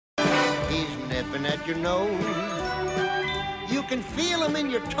nipping at your nose. You can feel them in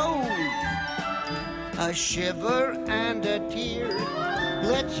your toes. A shiver and a tear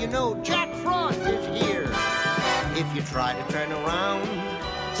lets you know Jack Frost is here. If you try to turn around,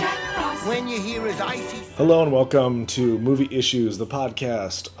 Jack Frost, when you hear his icy... Hello and welcome to Movie Issues, the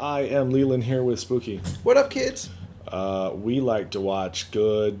podcast. I am Leland here with Spooky. What up, kids? We like to watch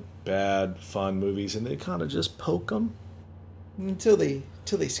good, bad, fun movies, and they kind of just poke them. Until they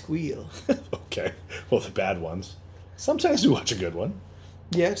squeal. Okay, well, the bad ones. Sometimes we watch a good one.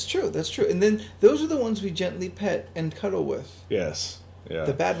 Yeah, it's true. That's true. And then those are the ones we gently pet and cuddle with. Yes. Yeah.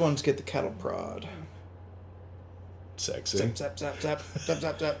 The bad ones get the cattle prod. Sexy. Zap, zap, zap, zap, zap,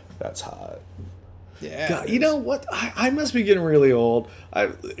 zap, zap. That's hot. Yeah. God, you know what? I must be getting really old.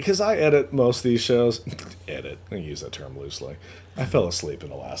 Because I edit most of these shows. Edit. I use that term loosely. I fell asleep in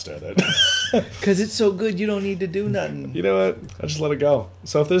the last edit. Because it's so good, you don't need to do nothing. You know what? I just let it go.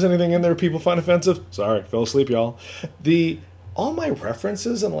 So if there's anything in there people find offensive, sorry, fell asleep, y'all. All my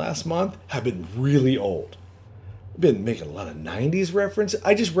references in the last month have been really old. I've been making a lot of 90s references.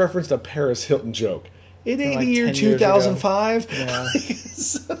 I just referenced a Paris Hilton joke. It ain't Like the year 10 years 2005. Yeah.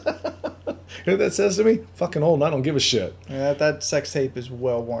 You know what that says to me? Fucking old and I don't give a shit. Yeah, that sex tape is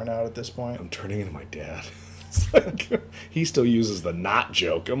well worn out at this point. I'm turning into my dad. It's like, he still uses the not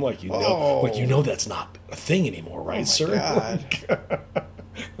joke. I'm like, you know that's not a thing anymore, right, sir? God.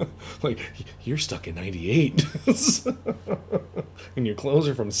 Like, you're stuck in 98. And your clothes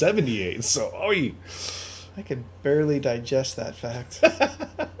are from 78. So, I can barely digest that fact.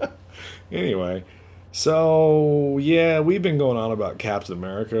 Anyway, so, yeah, we've been going on about Captain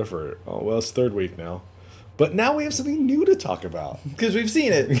America for, it's third week now. But now we have something new to talk about. Because we've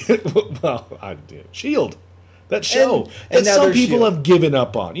seen it. Well, I did. S.H.I.E.L.D. That show and that now some people S.H.I.E.L.D. have given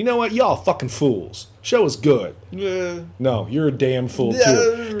up on. You know what? Y'all fucking fools. Show is good. Uh, No, you're a damn fool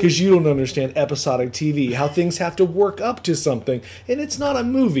too. Because you don't understand episodic TV, how things have to work up to something. And it's not a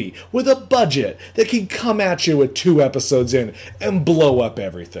movie with a budget that can come at you with 2 episodes in and blow up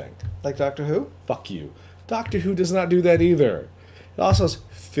everything. like Doctor Who? Fuck you. Doctor Who does not do that either. It also has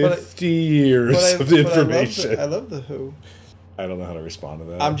 50 years of information. I love the Who. I don't know how to respond to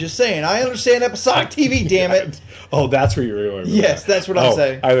that. I'm just saying, I understand episodic TV, damn it. Oh, that's where you're going with Yes, that. that's what I'm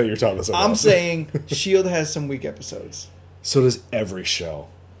saying. I thought you were talking about something I'm else. saying S.H.I.E.L.D. has some weak episodes. So does every show.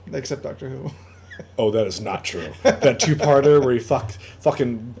 Except Doctor Who. Oh, that is not true. That 2-parter where he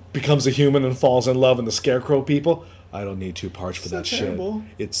fucking becomes a human and falls in love and the Scarecrow people. I don't need 2 parts for that shit. terrible.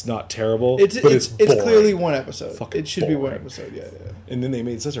 It's not terrible, It's boring. clearly one episode. Fucking It should be one boring. episode, yeah. And then they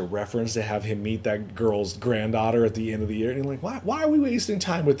made such a reference to have him meet that girl's granddaughter at the end of the year. And you're like, why are we wasting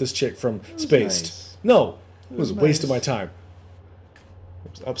time with this chick from Spaced? Nice. No, it was a was waste of my nice. time. I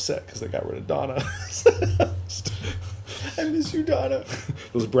was upset because they got rid of Donna. I miss you, Donna.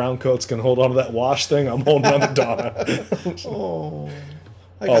 Those brown coats can hold on to that wash thing. I'm holding on to Donna. Oh.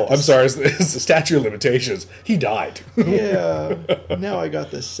 I'm sorry. It's the statute of limitations. He died. Yeah. Now I got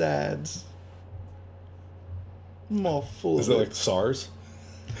the sads. I'm all full Is of that it. like SARS?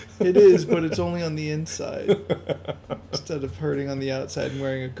 It is, but it's only on the inside. Instead of hurting on the outside and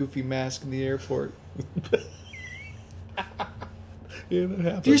wearing a goofy mask in the airport. Yeah, that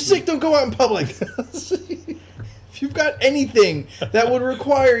happens. If you're sick, don't go out in public. If you've got anything that would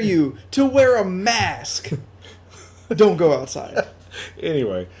require you to wear a mask, don't go outside.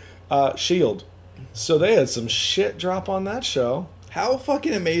 Anyway, S.H.I.E.L.D. So they had some shit drop on that show. How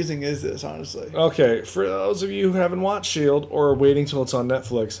fucking amazing is this, honestly? Okay, for those of you who haven't watched S.H.I.E.L.D. or are waiting till it's on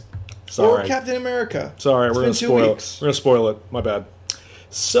Netflix, sorry. Or Captain America. Sorry, It's we're been gonna 2 spoil weeks. it. We're gonna spoil it. My bad.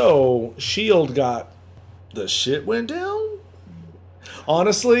 So S.H.I.E.L.D. got the shit went down.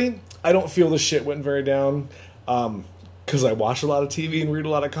 Honestly, I don't feel the shit went very down. Because I watch a lot of TV and read a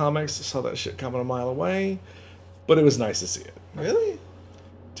lot of comics. I saw that shit coming a mile away. But it was nice to see it. Really?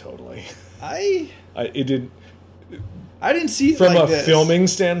 Totally. I did. didn't see it From like a this. filming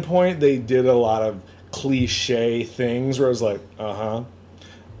standpoint, they did a lot of cliche things where I was like, Well,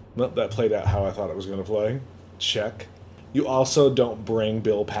 that played out how I thought it was going to play. Check. You also don't bring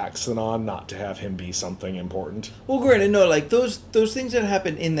Bill Paxton on not to have him be something important. Well, granted, no, like those things that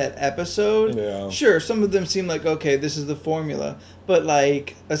happen in that episode. Yeah. Sure, some of them seem like okay, this is the formula, but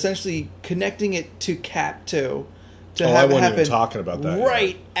like essentially connecting it to Cap 2 to I have it wasn't happen even talking about that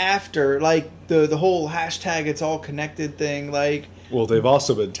right yet. after, like the whole hashtag it's all connected thing. Like Well, they've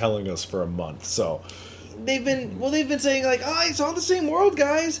also been telling us for a month, so they've been saying like, oh, it's all the same world,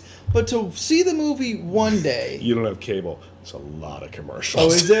 guys. But to see the movie one day, you don't have cable. It's a lot of commercials. oh,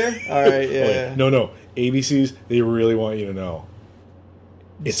 is there? All right, yeah. No. ABCs, they really want you to know.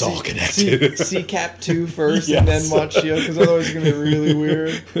 It's all connected. See Cap 2 first and then Yes. watch Shield, because otherwise it's going to be really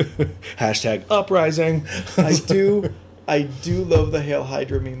weird. Hashtag uprising. I do love the Hail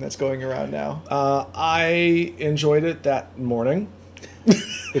Hydra meme that's going around now. I enjoyed it that morning.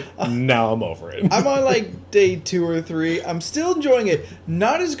 Now I'm over it. I'm on like day 2 or 3. I'm still enjoying it.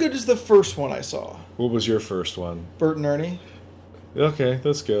 Not as good as the first one I saw. What was your first one? Bert and Ernie. Okay,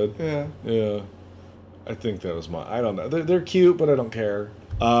 that's good. Yeah. Yeah. I think that was my... I don't know. They're cute, but I don't care.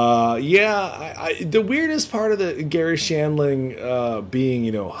 The weirdest part of the Gary Shandling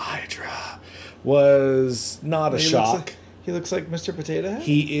being, Hydra was not a shock. He looks like Mr. Potato Head.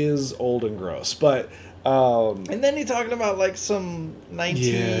 He is old and gross, but... And then he's talking about like some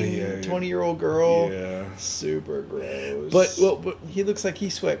 20-year-old girl. Yeah. Super gross. But he looks like he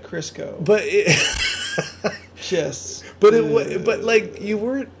sweat Crisco. But it... Just... But you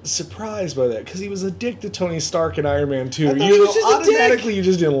weren't surprised by that because he was a dick to Tony Stark in Iron Man 2. I thought he was just a automatically dick. You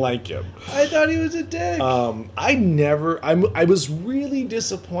just didn't like him. I thought he was a dick. I was really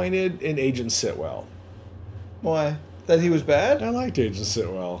disappointed in Agent Sitwell. Why? That he was bad? I liked Agent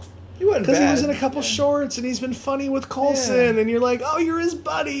Sitwell. He wasn't bad. Because he was in a couple shorts and he's been funny with Coulson and you're like, oh, you're his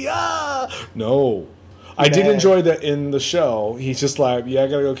buddy. No. I did enjoy that in the show. He's just like, yeah, I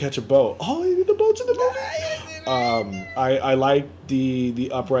gotta go catch a boat. Oh, the boat's in the movie. I liked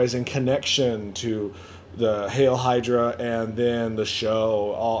the Uprising connection to the Hail Hydra and then the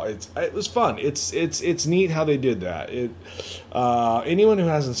show. It was fun. It's neat how they did that. Anyone who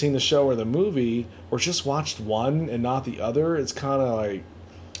hasn't seen the show or the movie or just watched one and not the other, it's kind of like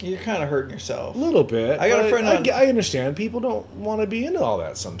you're kind of hurting yourself a little bit. I got a friend. I understand people don't want to be into all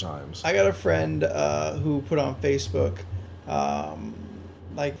that sometimes. I got a friend who put on Facebook,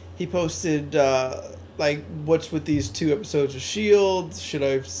 like he posted. Like, what's with these 2 episodes of S.H.I.E.L.D.? Should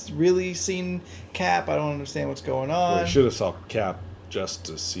I have really seen Cap? I don't understand what's going on. Well, you should have saw Cap just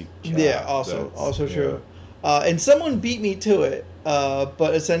to see Cap. Yeah, also true. And someone beat me to it,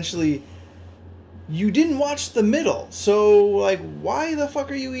 but essentially, you didn't watch the middle. So, like, why the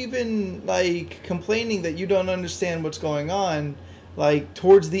fuck are you even, like, complaining that you don't understand what's going on, like,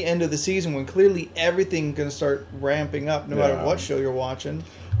 towards the end of the season when clearly everything's going to start ramping up no matter what show you're watching?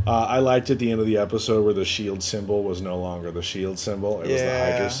 I liked at the end of the episode where the shield symbol was no longer the shield symbol. It was the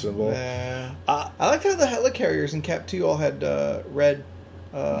Hydra symbol. Yeah. I like how the helicarriers in Cap 2 all had red,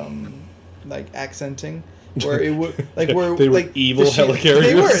 like, accenting. Where it would, like, where they were like evil the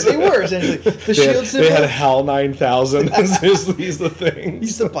helicarriers. They were essentially the shield symbol. They had HAL 9000. He's the thing.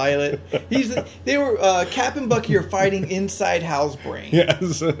 He's the pilot. They were Cap and Bucky are fighting inside Hal's brain.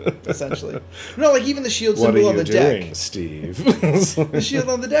 Yes, essentially. No, like even the shield what symbol are on you the doing, deck. Steve? The shield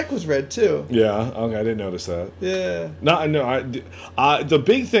on the deck was red too. Yeah, okay, I didn't notice that. Yeah. The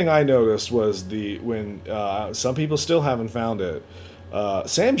big thing I noticed was when some people still haven't found it.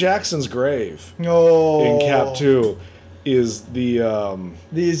 Sam Jackson's grave in Cap 2 is the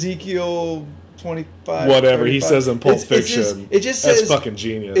Ezekiel 25 whatever 35. He says in Pulp Fiction. It just says, that's fucking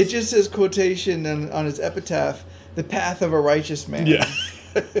genius. It just says quotation on his epitaph, the path of a righteous man. Yeah.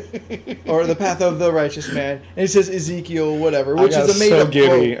 Or the path of the righteous man. And it says Ezekiel whatever, which is a made up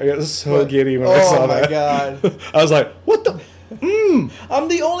giddy. quote. I got so giddy when I saw that. Oh my god. I was like, what the I'm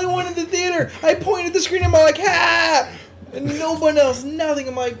the only one in the theater. I pointed at the screen and I'm like, ha! And no one else, nothing.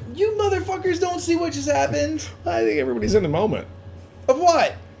 I'm like, you motherfuckers don't see what just happened? I think everybody's in the moment. Of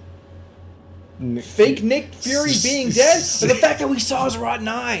what? Fake Nick Fury being dead? Or the fact that we saw his rotten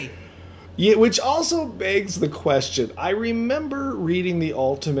eye? Yeah, which also begs the question. I remember reading the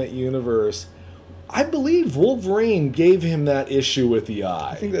Ultimate Universe. I believe Wolverine gave him that issue with the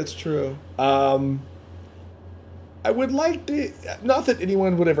eye. I think that's true. I would like to, not that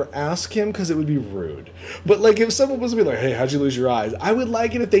anyone would ever ask him because it would be rude, but like if someone was to be like, hey, how'd you lose your eyes? I would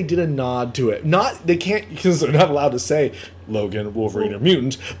like it if they did a nod to it. They can't, because they're not allowed to say Logan, Wolverine, or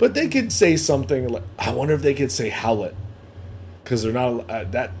mutant, but they could say something like, I wonder if they could say Howlett. Because they're not,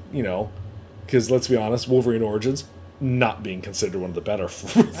 because let's be honest, Wolverine Origins, not being considered one of the better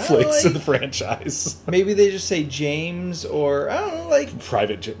flicks in the franchise. Maybe they just say James or, I don't know, like...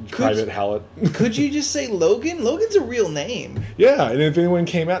 Private Howlett. Could you just say Logan? Logan's a real name. Yeah, and if anyone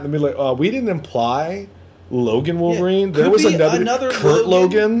came out and be like, we didn't imply Logan Wolverine. Yeah. There was another Kurt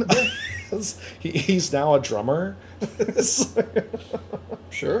Logan. Yeah. He's now a drummer.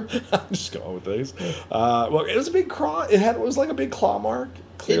 Sure. I'm just going with these. Well, it was a big claw. It was like a big claw mark.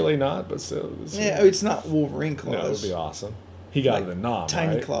 Clearly not, but still. It's not Wolverine claws. No, it would be awesome. He got it in Nam,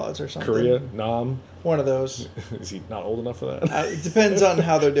 tiny right? claws or something. Korea, Nam. One of those. Is he not old enough for that? It depends on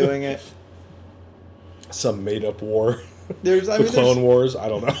how they're doing it. Some made-up war. The Clone Wars. I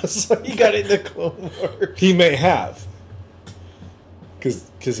don't know. He got it in the Clone Wars. He may have.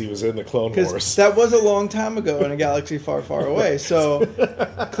 Because he was in the Clone Because Wars. that was a long time ago in a galaxy far, far away. So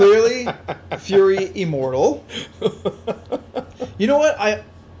clearly, Fury immortal. You know what? I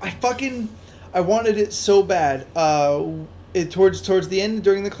wanted it so bad. Towards the end,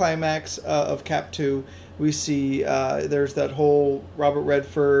 during the climax of Cap 2, we see there's that whole Robert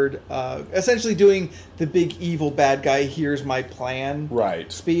Redford essentially doing the big evil bad guy, here's my plan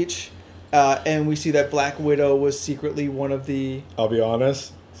Right. speech. And we see that Black Widow was secretly one of the... I'll be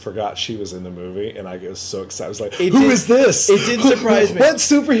honest, forgot she was in the movie, and I was so excited. I was like, It "Who did- is this? it did surprise me. What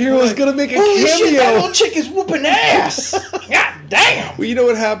superhero is going to make a Holy cameo?" shit, that little chick is whooping ass! God damn! Well, you know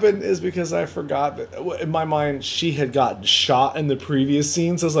what happened is because I forgot that in my mind she had gotten shot in the previous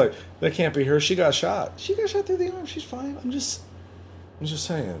scenes. I was like, that can't be her. She got shot. She got shot through the arm. She's fine. I'm just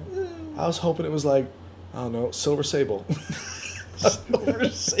saying. I was hoping it was like, I don't know, Silver Sable. Silver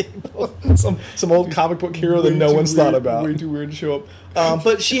Sable. some old comic book hero that no one's thought about. Way too weird to show up.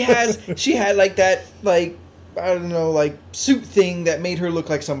 But she had like that, like, I don't know, like suit thing that made her look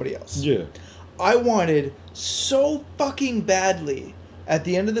like somebody else. Yeah. I wanted so fucking badly at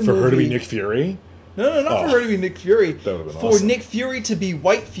the end of the For movie. her to be Nick Fury? No, not for her to be Nick Fury. That would've been For awesome. Nick Fury to be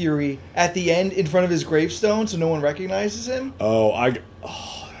White Fury at the end in front of his gravestone so no one recognizes him. Oh,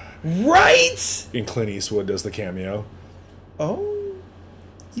 Right? and Clint Eastwood does the cameo. Oh.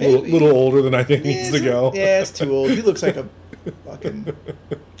 A little older than I think Yeah, needs to it's- go. Yeah, it's too old. He looks like a fucking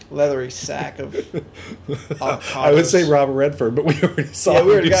leathery sack of avocados. I would say Robert Redford, but we already saw Yeah,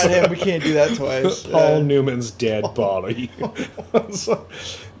 we already do got him. so. We can't do that twice. Paul Newman's dead body. So,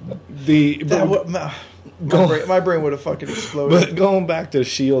 My brain would have fucking exploded. but going back to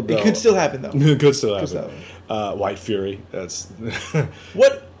Shield, though, It could still happen, though. it could still Could still happen. White Fury. That's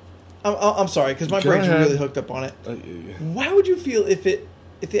What? I'm sorry, because my Go brain's ahead. really hooked up on it. How would you feel if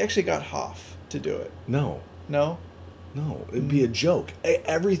they actually got Hoff to do it? no, No? it'd be a joke.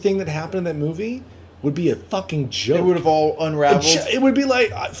 Everything that happened in that movie would be a fucking joke. It would have all unraveled. It would be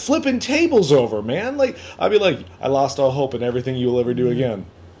like flipping tables over, man. Like I'd be like, I lost all hope in everything you will ever do again.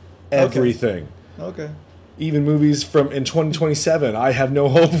 Everything, Okay. even movies from in 2027, I have no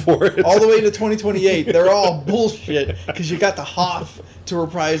hope for it. All the way to 2028. They're all bullshit because you got the Hoff to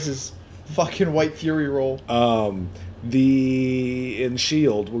reprise his fucking White Fury role. In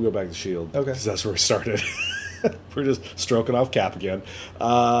Shield, we'll go back to Shield, Okay. because that's where we started. We're just stroking off Cap again.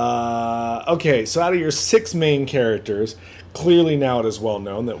 Okay, so out of your 6 main characters, clearly now it is well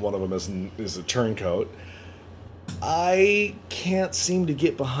known that one of them is a turncoat. I can't seem to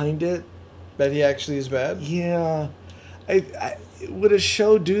get behind it. That he actually is bad? Yeah, would a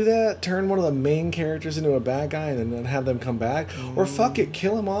show do that? Turn one of the main characters into a bad guy and then have them come back, or fuck it,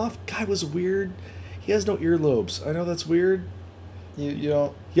 kill him off? Guy was weird. He has no earlobes. I know that's weird. You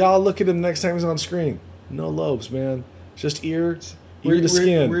don't... Y'all look at him next time he's on screen. No lobes, man. Just ear to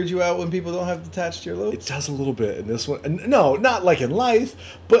skin. Weird you out when people don't have detached earlobes? It does a little bit in this one. No, not like in life,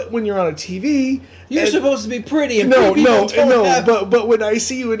 but when you're on a TV. You're and- supposed to be pretty, and No, pretty people don't have... but when I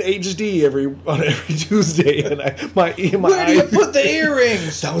see you in HD on every Tuesday, and my Where do you put the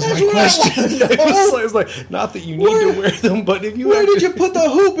earrings? That was That's my what I question. wanna know. I was like, not that you need Where- to wear them, but if you Where have did to- you put the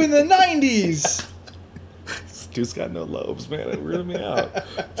hoop in the 90s? This dude's got no lobes, man. It weirded me out.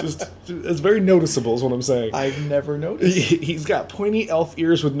 It's very noticeable, is what I'm saying. I've never noticed. He's got pointy elf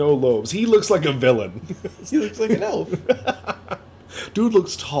ears with no lobes. He looks like a villain. He looks like an elf. Dude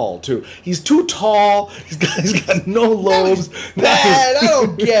looks tall too. He's too tall. He's got no lobes. Bad. I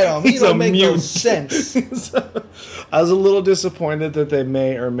don't get him. He He's don't a make no mutant. sense. I was a little disappointed that they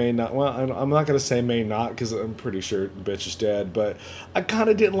may or may not. Well, I'm not going to say may not because I'm pretty sure the bitch is dead. But I kind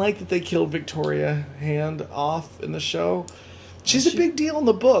of didn't like that they killed Victoria Hand off in the show. She's a big deal in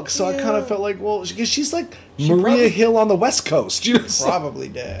the book, so I kind Yeah. of felt like, well, because she's like She Maria probably- Hill on the West Coast. You know? Probably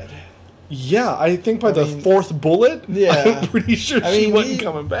dead. Yeah, I think by the mean, 4th bullet, yeah. I'm pretty sure I she mean, wasn't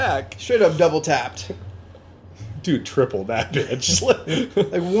coming back. Straight up double tapped. Dude, triple that bitch.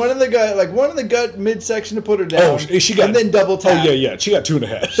 Like one in the gut midsection to put her down. Oh, she got and then double tap. Oh yeah. She got 2 in the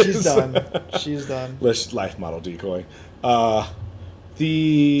head. She's done. She's done. Life model decoy. I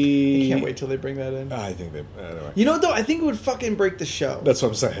can't wait till they bring that in. I think they. Anyway. You know what, though? I think it would fucking break the show. That's what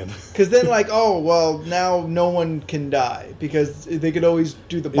I'm saying. Because then, like, oh, well, now no one can die. Because they could always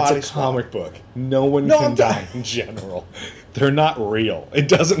do the body It's a swap. comic book. No one No, can I'm die in general. They're not real. It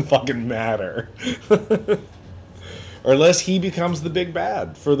doesn't fucking matter. Or unless he becomes the big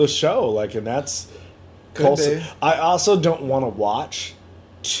bad for the show, like, and that's. Could Coulson. be. I also don't want to watch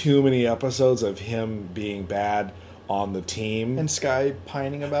too many episodes of him being bad on the team. And Sky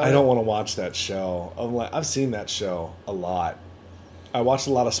pining about it. I don't want to watch that show. I've seen that show a lot. I watched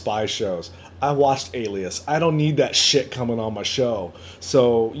a lot of spy shows. I watched Alias. I don't need that shit coming on my show.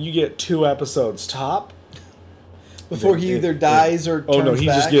 So you get 2 episodes top. Before he either dies or turns oh no, he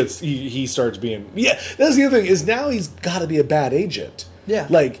back. just gets he starts being That's the other thing is now he's got to be a bad agent. Yeah.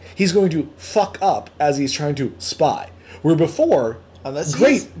 Like he's going to fuck up as he's trying to spy. Where before, Unless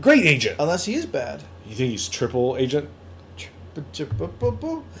great agent. Unless he is bad. You think he's triple agent?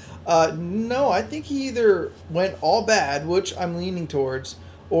 No, I think he either went all bad, which I'm leaning towards,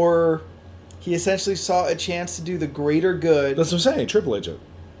 or he essentially saw a chance to do the greater good. That's what I'm saying. Triple agent.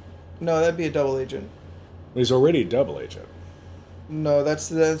 No, that'd be a double agent. He's already a double agent. No, that's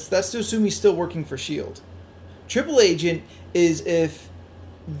to assume he's still working for S.H.I.E.L.D. Triple agent is if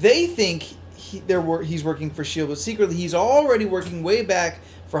they think he's working for S.H.I.E.L.D., but secretly he's already working way back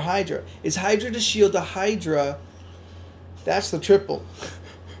for Hydra. Is Hydra to S.H.I.E.L.D. to Hydra? That's the triple.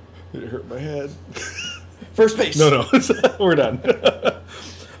 It hurt my head. First base. No, we're done.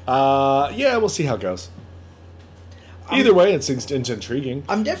 Yeah, we'll see how it goes. Either way, it's intriguing.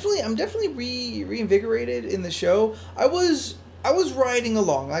 I'm definitely reinvigorated in the show. I was riding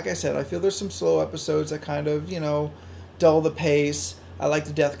along. Like I said, I feel there's some slow episodes that kind of, dull the pace. I like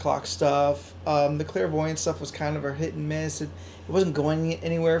the death clock stuff. The clairvoyant stuff was kind of a hit and miss. It wasn't going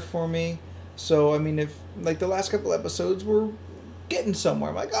anywhere for me. So, I mean, if like the last couple episodes were getting somewhere,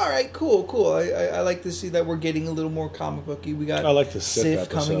 I'm like, all right, cool. I like to see that we're getting a little more comic booky. We got I like the Sif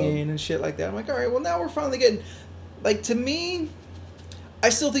coming in and shit like that. I'm like, all right, well, now we're finally getting... Like, to me, I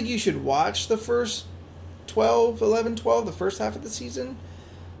still think you should watch the first 12, the first half of the season.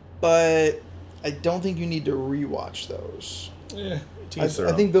 But I don't think you need to rewatch those. Yeah, I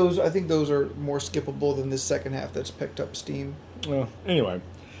think those are more skippable than this second half that's picked up steam. Well, anyway.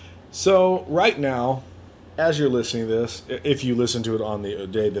 So, right now, as you're listening to this, if you listen to it on the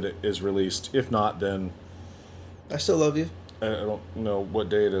day that it is released, if not, then... I still love you. I don't know what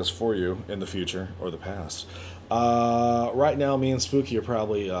day it is for you in the future or the past. Right now, me and Spooky are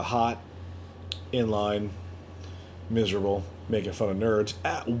probably hot, in line, miserable, making fun of nerds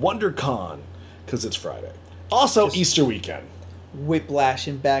at WonderCon because it's Friday. Also, just Easter weekend.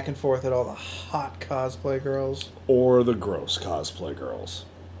 Whiplashing back and forth at all the hot cosplay girls. Or the gross cosplay girls.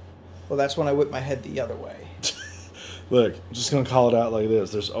 Well, that's when I whip my head the other way. Look, I'm just going to call it out like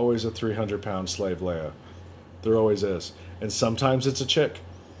this. There's always a 300-pound slave Leia. There always is. And sometimes it's a chick.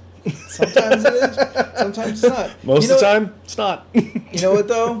 Sometimes it is. Sometimes it's not. Most of the time, it's not. You know what,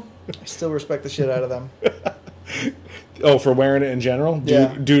 though? I still respect the shit out of them. Oh, for wearing it in general?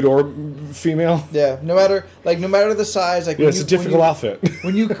 Dude or female? Yeah. No matter the size. Like, it's a difficult outfit.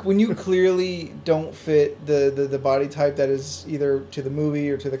 when you clearly don't fit the body type that is either to the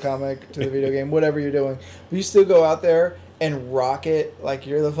movie or to the comic, to the video game, whatever you're doing, but you still go out there and rock it like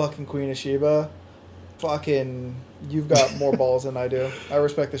you're the fucking Queen of Sheba. Fucking, you've got more balls than I do. I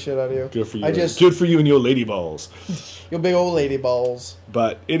respect the shit out of you. Good for you. Good for you and your lady balls. Your big old lady balls.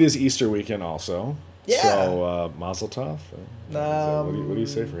 But it is Easter weekend also. Yeah. So, Mazel Tov. What do you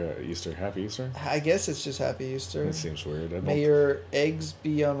say for Easter? Happy Easter? I guess it's just Happy Easter. That seems weird. May your eggs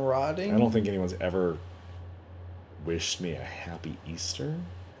be unrotting. I don't think anyone's ever wished me a Happy Easter.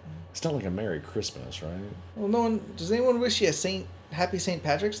 It's not like a Merry Christmas, right? Well, no one... Does anyone wish you a Happy St.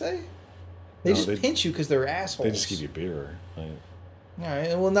 Patrick's Day? They pinch you because they're assholes. They just give you beer. Right? All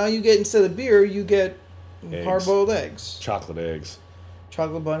right. Well, now you get, instead of beer, you get hard-boiled eggs. Chocolate eggs.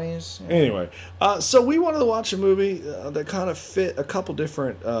 Chocolate bunnies. Yeah. Anyway, so we wanted to watch a movie that kind of fit a couple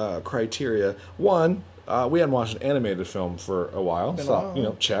different criteria. One, we hadn't watched an animated film for a while.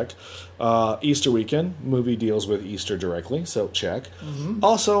 So, check. Easter weekend. Movie deals with Easter directly, so check. Mm-hmm.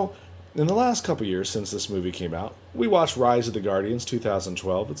 Also... In the last couple years since this movie came out, we watched Rise of the Guardians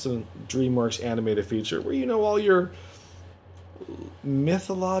 2012. It's a DreamWorks animated feature where all your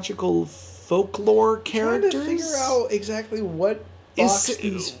mythological folklore characters. Trying to figure out exactly what box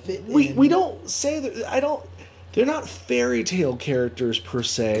these fit in. We don't say that. They're not fairy tale characters per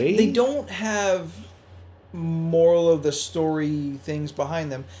se. They don't have moral of the story things behind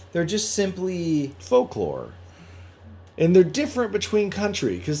them. They're just simply folklore. And they're different between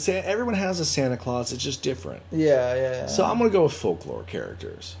country because everyone has a Santa Claus. It's just different. Yeah. So I'm going to go with folklore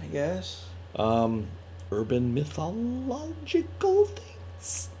characters. I guess. Urban mythological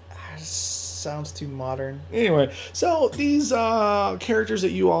things. Sounds too modern. Anyway, so these characters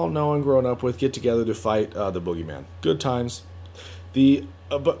that you all know and grown up with get together to fight the boogeyman. Good times.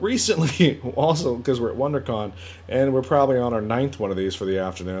 But recently, also because we're at WonderCon and we're probably on our 9th one of these for the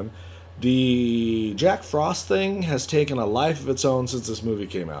afternoon, the Jack Frost thing has taken a life of its own since this movie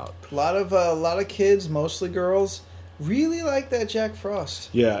came out. A lot of kids, mostly girls, really like that Jack Frost.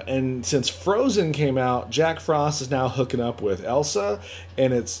 Yeah, and since Frozen came out, Jack Frost is now hooking up with Elsa,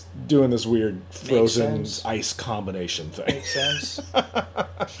 and it's doing this weird Frozen sense. ice combination thing. Makes sense.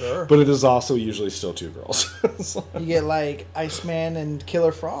 Sure. But it is also usually still two girls. So, You get like Iceman and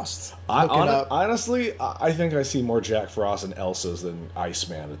Killer Frost I, hooking up. honestly, I think I see more Jack Frost and Elsa's than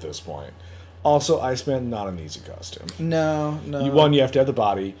Iceman at this point. Also, Iceman, not an easy costume. No. You have to have the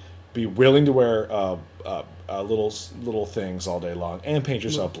body, be willing to wear little things all day long, and paint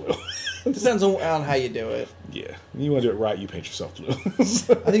yourself blue. Depends on how you do it. Yeah, you want to do it right, you paint yourself blue. I think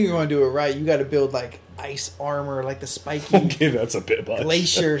if you want to do it right, you got to build like ice armor, like the spiky Okay, that's a bit much.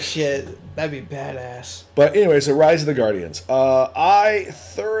 glacier shit. That'd be badass. But anyway, so Rise of the Guardians. I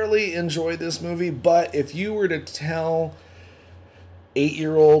thoroughly enjoyed this movie, but if you were to tell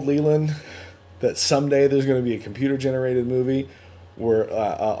 8-year-old Leland that someday there's going to be a computer-generated movie where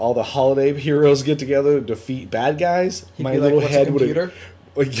all the holiday heroes get together to defeat bad guys, He'd my be like, little "What's a head would computer?" have...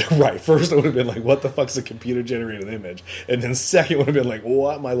 Yeah, right. First, it would have been like, what the fuck's a computer-generated image? And then second would have been like,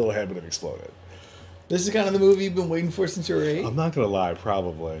 what? My little head would have exploded. This is kind of the movie you've been waiting for since you were 8. I'm not going to lie,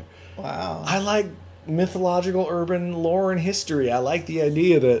 probably. Wow. I like mythological urban lore and history. I like the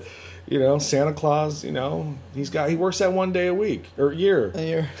idea that, Santa Claus, he works that one day a week or year. And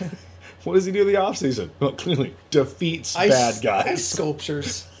you're What does he do in the off season? Well, clearly defeats ice, bad ice guys.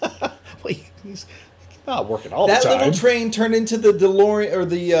 sculptures. Well, he's not working all That the time. little train turned into the DeLorean or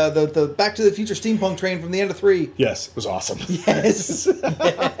the Back to the Future steampunk train from the end of 3. Yes, it was awesome. Yes.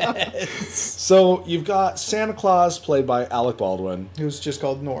 So you've got Santa Claus played by Alec Baldwin. It was just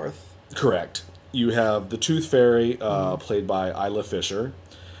called North. Correct. You have the Tooth Fairy played by Isla Fisher.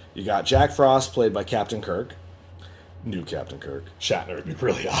 You got Jack Frost played by Captain Kirk. New Captain Kirk. Shatner would be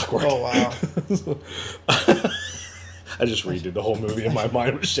really awkward. Oh wow. I just redid the whole movie in my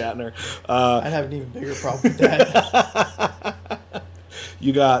mind with Shatner. I'd have an even bigger problem with that.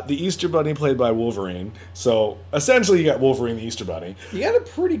 You got the Easter Bunny played by Wolverine. So essentially you got Wolverine the Easter Bunny. You got a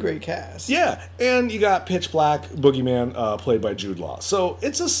pretty great cast. Yeah, and you got Pitch Black Boogeyman played by Jude Law. So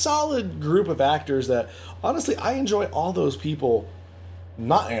it's a solid group of actors that, honestly, I enjoy all those people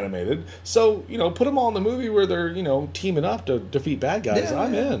not animated. So, put them all in the movie where they're, teaming up to defeat bad guys. Yeah,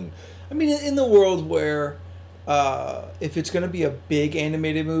 I'm yeah. in. I mean, in the world where if it's going to be a big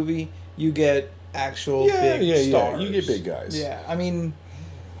animated movie, you get actual big stars. You get big guys. Yeah, I mean,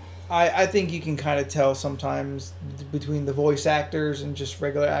 I think you can kind of tell sometimes between the voice actors and just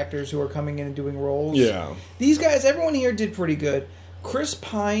regular actors who are coming in and doing roles. Yeah. These guys, everyone here did pretty good. Chris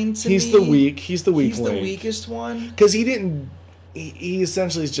Pine, to He's me, the weak. He's the weak he's link. the weakest one. Because he didn't... He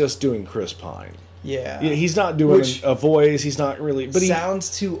essentially is just doing Chris Pine. Yeah. He's not doing Which a voice. He's not really... But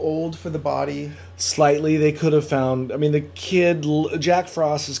sounds too old for the body. Slightly, they could have found... I mean, the kid... Jack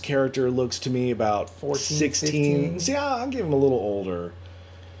Frost's character looks to me about 14, 16. 15. See, I'll give him a little older.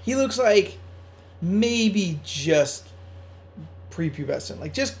 He looks like maybe just prepubescent,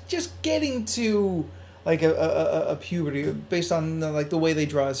 like just getting to like a puberty based on the way they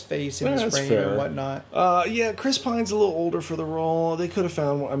draw his face and Yeah, his that's frame fair. and whatnot. Yeah, Chris Pine's a little older for the role. They could have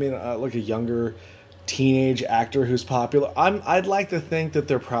found, like a younger teenage actor who's popular. I'd like to think that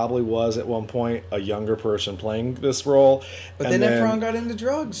there probably was at one point a younger person playing this role. But and then Efron got into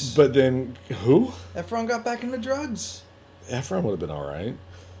drugs. But then who? Efron got back into drugs. Efron would have been all right.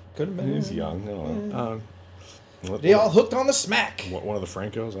 Could have been. He's young. I don't know. They all hooked on the smack. One of the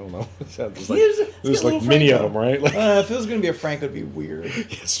Francos? I don't know. There's He's like a little many of Franco. them, right? Like, If it was gonna be a Frank, it'd be weird.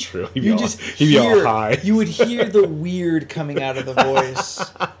 it's true. He'd You be all high. You would hear the weird coming out of the voice.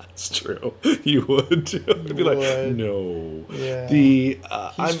 It's true. You would too. It'd be like, would. no.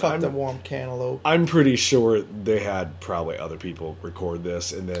 Yeah. I'm fucked a warm cantaloupe. I'm pretty sure they had probably other people record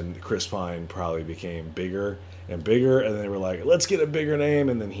this, and then Chris Pine probably became bigger and bigger, and they were like, let's get a bigger name,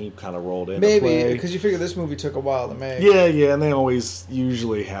 and then he kind of rolled into Maybe play. because you figure this movie took a while to make. Yeah, and they always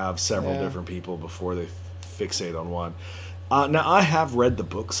usually have several Yeah. different people before they fixate on one. Now, I have read the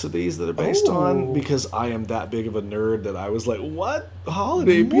books of these that are based on, because I am that big of a nerd that I was like, what?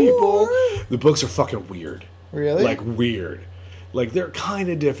 Holiday people? The books are fucking weird. Really? Like, weird. Like, they're kind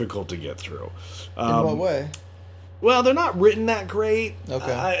of difficult to get through. In what way? Well, they're not written that great.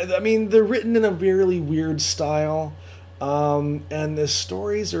 Okay. I mean, they're written in a really weird style. And the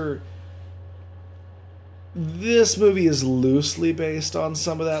stories are... This movie is loosely based on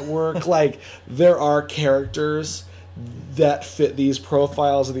some of that work. Like, there are characters that fit these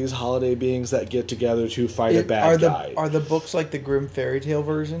profiles of these holiday beings that get together to fight a bad guy. Are the books like the Grimm fairy tale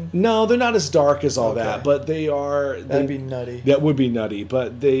version? No, they're not as dark as all Okay. that, but they are. That'd be nutty. That would be nutty,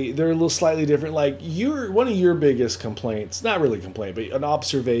 but they're a little slightly different. Like one of your biggest complaints, not really a complaint, but an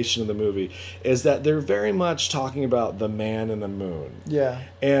observation of the movie is that they're very much talking about the man and the moon. Yeah.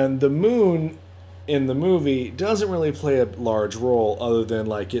 And the moon in the movie doesn't really play a large role other than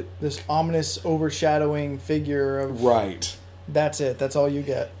like it. This ominous overshadowing figure of... Right. That's it. That's all you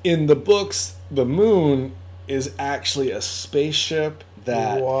get. In the books, the moon is actually a spaceship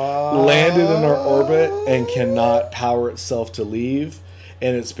that What? landed in our orbit and cannot power itself to leave.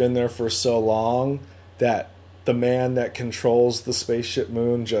 And it's been there for so long that the man that controls the spaceship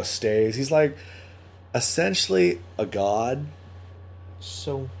moon just stays. He's like essentially a god.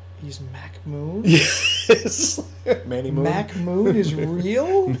 So he's Mac Moon? Yes. Manny Moon. Mac Moon is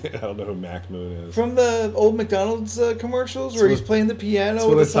real? I don't know who Mac Moon is. From the old McDonald's commercials where That's he's playing the piano That's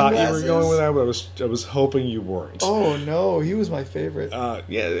what I with the thought you sunglasses? were going with that, but I was hoping you weren't. Oh, no. He was my favorite.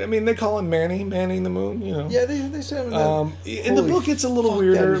 Yeah, I mean, they call him Manning the Moon, you know. Yeah, they said that. In the Holy book, it's a little fuck,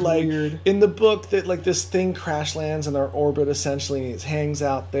 weirder. that is Like weird. in the book, that like this thing crash lands in our orbit essentially, and it hangs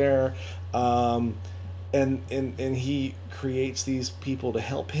out there, and he creates these people to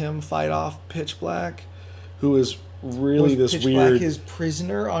help him fight off Pitch Black, who is really Was this Pitch weird. Black his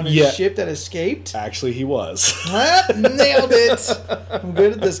prisoner on his Yeah. ship that escaped? Actually, he was. Ah, nailed it. I'm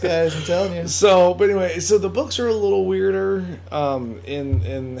good at this, guys. I'm telling you. So, but anyway, so the books are a little weirder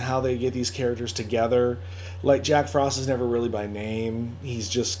in how they get these characters together. Like Jack Frost is never really by name. He's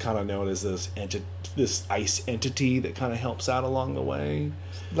just kind of known as this ice entity that kind of helps out along the way.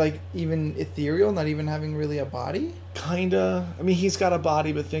 Like, even ethereal, not even having really a body? Kinda. I mean, he's got a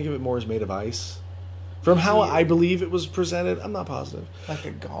body, but think of it more as made of ice. From how I believe it was presented, I'm not positive. Like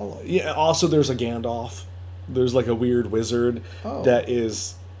a golem. Yeah. Also, there's a Gandalf. There's like a weird wizard Oh.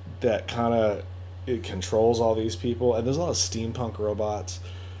 that kind of it controls all these people, and there's a lot of steampunk robots.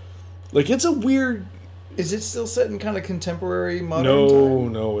 Like it's a weird. Is it still set in kind of contemporary modern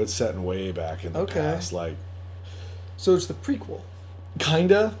time? No, it's set in way back in the Okay. past. Like So it's the prequel.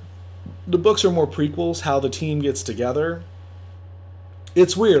 kinda. The books are more prequels. How the team gets together.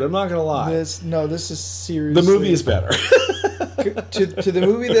 It's weird. I'm not gonna lie. This is seriously... The movie is better. to the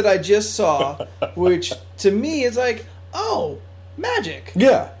movie that I just saw, which to me is like, oh, magic.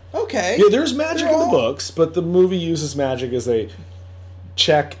 Yeah. Okay. Yeah, there's magic They're in the all books, but the movie uses magic as a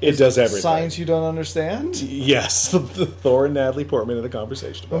check. It does everything. Science you don't understand? Yes, the Thor and Natalie Portman in the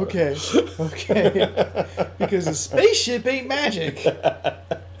conversation about Okay. Okay. Because a spaceship ain't magic.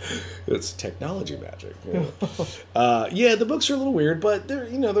 It's technology magic. Yeah, the books are a little weird, but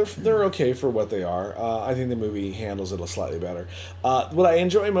they're okay for what they are. I think the movie handles it slightly better. What I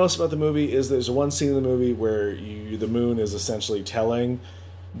enjoy most about the movie is there's one scene in the movie where the moon is essentially telling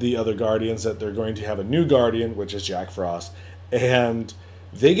the other Guardians that they're going to have a new Guardian, which is Jack Frost, and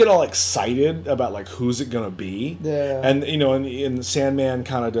they get all excited about like who's it gonna be. Yeah. And and Sandman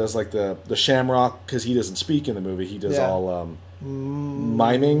kind of does like the Shamrock, because he doesn't speak in the movie. He does all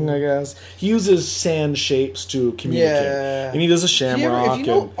miming, I guess. He uses sand shapes to communicate, Yeah. and he does a Shamrock. If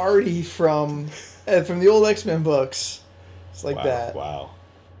you know Artie from the old X-Men books, it's like wow, that. Wow,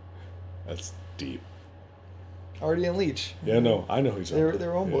 that's deep. Artie and Leech. Yeah, no, I know who you're talking about.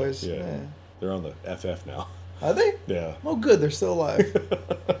 They're own boys. Yeah. Yeah. They're on the FF now. Are they? Yeah. Oh, good. They're still alive.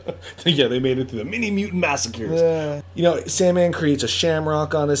 Yeah, they made it through the Mini Mutant Massacres. Yeah. Sandman creates a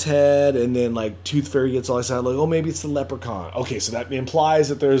shamrock on his head, and then, like, Tooth Fairy gets all excited, like, oh, maybe it's the leprechaun. Okay, so that implies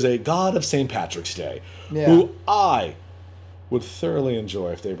that there's a god of St. Patrick's Day, Yeah. who I would thoroughly enjoy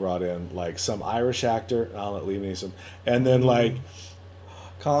if they brought in, like, some Irish actor, I'll let Liam Neeson, and then, like,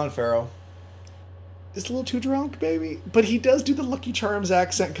 Colin Farrell. is a little too drunk, maybe? But he does do the Lucky Charms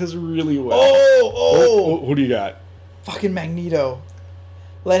accent, because really well. Oh! Who do you got? Fucking Magneto.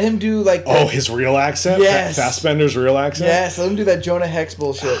 Let him do, like... Oh, his real accent? Yes. Fassbender's real accent? Yes, let him do that Jonah Hex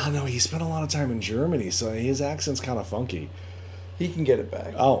bullshit. Oh, no, he spent a lot of time in Germany, so his accent's kind of funky. He can get it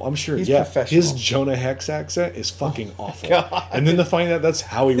back. Oh, I'm sure. He's yeah, professional. his Jonah Hex accent is fucking awful. God. And then to find out that's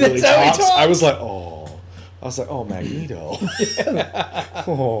how he really That's how he talks, talks. I was like, oh, Magneto.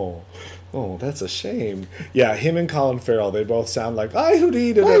 oh, that's a shame. Yeah, him and Colin Farrell, they both sound like and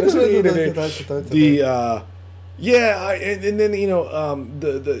then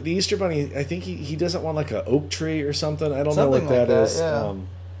the Easter Bunny. I think he doesn't want like an oak tree or something. I don't know what Something that like that, is. yeah.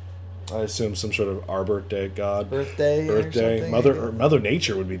 I assume some sort of arbor god. Birthday. Or something. Mother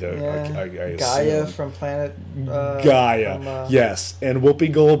Nature would be the. Yeah. I Gaia assume. from Planet. Gaia. Yes, and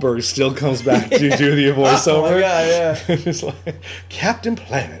Whoopi Goldberg still comes back to do the voiceover. Oh my god! Yeah. It's like Captain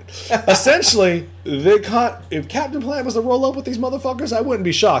Planet. Essentially, if Captain Planet was to roll up with these motherfuckers, I wouldn't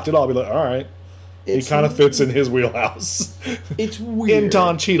be shocked at all. I'd be like, all right. He kind of fits in his wheelhouse. It's weird. And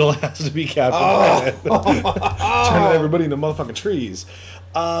Don Cheadle has to be Captain Planet. Turning everybody into motherfucking trees.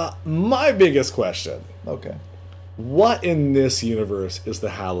 My biggest question. Okay. What in this universe is the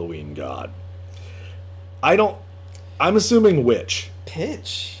Halloween god? I'm assuming witch.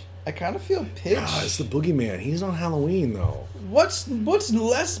 Pitch. I kind of feel Pitch. It's the boogeyman. He's on Halloween, though. What's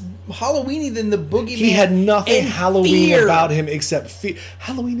less Halloweeny than the boogeyman? He had nothing and Halloween fear. about him except fear.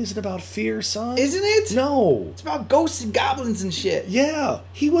 Halloween isn't about fear, son. Isn't it? No. It's about ghosts and goblins and shit. Yeah,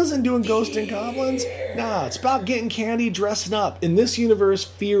 he wasn't doing ghosts and goblins. Nah, it's about getting candy, dressing up. In this universe,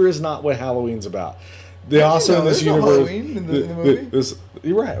 fear is not what Halloween's about. They also in this there's no universe. Halloween in the movie.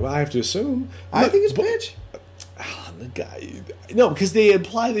 You're right. Well, I have to assume. I think it's Pitch. The guy. No, because they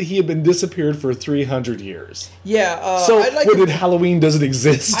imply that he had been disappeared for 300 years. Yeah. So, did Halloween doesn't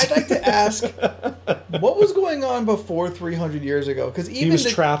exist? I'd like to ask, what was going on before 300 years ago? Because even he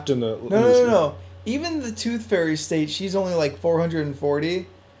was trapped in the. No. Even the Tooth Fairy states she's only like 440.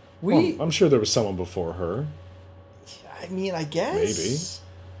 I'm sure there was someone before her. I mean, I guess.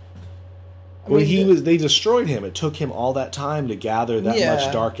 Maybe. They destroyed him. It took him all that time to gather that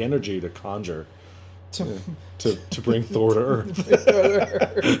much dark energy to conjure. To bring Thor to Earth.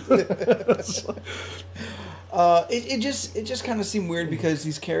 It just kind of seemed weird because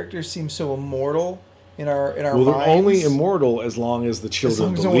these characters seem so immortal in our Well, minds. they're only immortal as long as the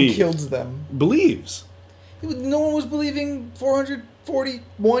children as long as believe. no one kills them. Believes. No one was believing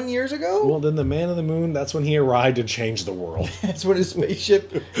 441 years ago. Well, then the Man of the Moon. That's when he arrived and changed the world. That's when his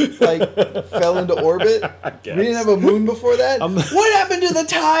spaceship fell into orbit. I guess. We didn't have a moon before that. What happened to the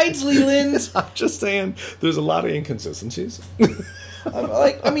tides, Leland? I'm just saying, there's a lot of inconsistencies. You're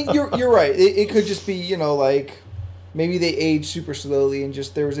right. It could just be, maybe they age super slowly and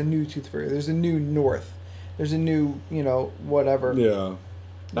just there was a new Tooth Fairy. There's a new North. There's a new, whatever. Yeah.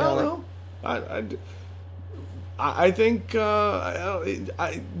 I don't know. I think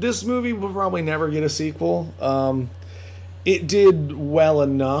this movie will probably never get a sequel. It did well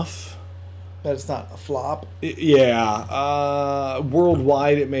enough. But it's not a flop.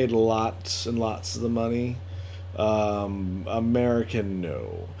 Worldwide, it made lots and lots of the money. American,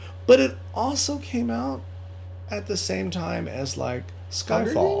 no. But it also came out at the same time as, like,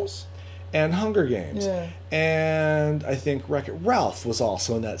 Skyfall. And Hunger Games. Yeah. And I think Wreck-It Ralph was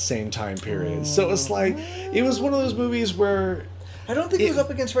also in that same time period. So it's like, it was one of those movies where... I don't think it was up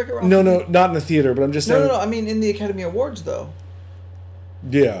against Wreck-It Ralph. No, not in the theater, but I'm just saying... No, I mean in the Academy Awards, though.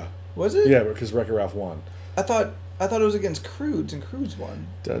 Yeah. Was it? Yeah, because Wreck-It Ralph won. I thought it was against Croods, and Croods won.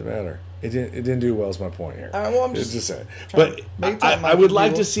 Doesn't matter. It didn't do well is my point here. I'm just saying. But I would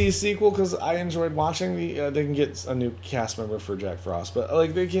like to see a sequel because I enjoyed watching the. They can get a new cast member for Jack Frost, but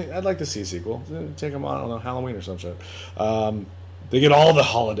I'd like to see a sequel. Take them on, I don't know, Halloween or some shit. They get all the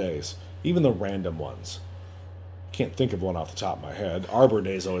holidays, even the random ones. Can't think of one off the top of my head. Arbor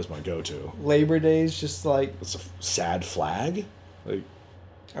Day is always my go-to. Labor Day is just like It's a sad flag. Like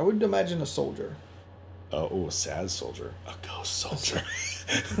I would imagine a soldier. Oh, a sad soldier. A ghost soldier.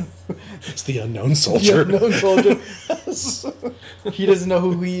 It's the unknown soldier. The unknown soldier. He doesn't know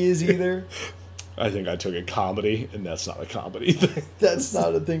who he is either. I think I took a comedy, and that's not a comedy thing. That's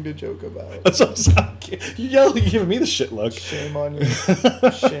not a thing to joke about. That's what I'm saying. You're giving me the shit look. Shame on you.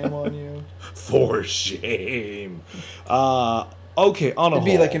 Shame on you. For shame. Okay, on a It'd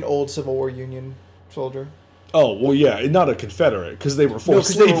be whole. like an old Civil War Union soldier. Oh, well, yeah, not a Confederate, because they were for 'cause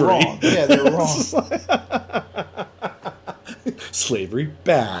slavery. They were wrong. Yeah, they were wrong. Slavery,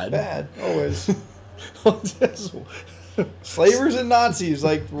 bad. Bad, always. Slavers and Nazis,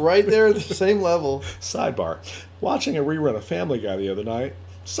 like right there at the same level. Sidebar. Watching a rerun of Family Guy the other night,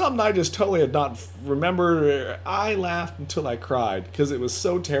 something I just totally had not remembered. I laughed until I cried, because it was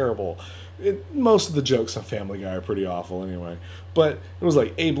so terrible. Most of the jokes on Family Guy are pretty awful anyway. But it was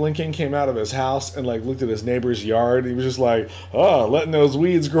like Abe Lincoln came out of his house and like looked at his neighbor's yard. And he was just like, "Oh, letting those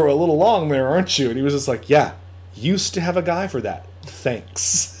weeds grow a little long there, aren't you?" And he was just like, "Yeah, used to have a guy for that.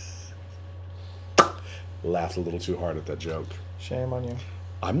 Thanks." Laughed a little too hard at that joke. Shame on you.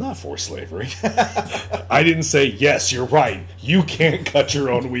 I'm not for slavery. I didn't say, yes, you're right. You can't cut your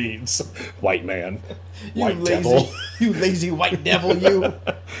own weeds. White man. White devil. You lazy white devil, you.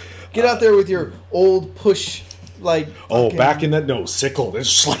 Get out there with your old push, like... Oh, fucking... back in that... No, sickle. They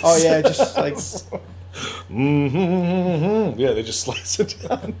just slice Oh, yeah, just like... Yeah, they just slice it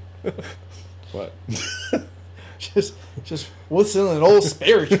down. What? just whistling an old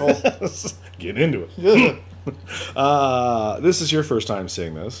spiritual. Get into it. This is your first time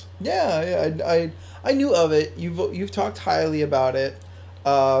seeing this. Yeah, I knew of it. You've talked highly about it.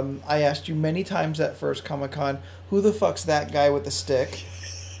 I asked you many times at first Comic-Con, who the fuck's that guy with the stick?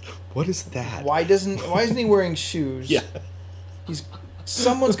 What is that? Why isn't he wearing shoes? Yeah.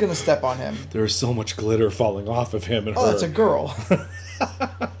 Someone's gonna step on him. There's so much glitter falling off of him and Oh, her. that's a girl.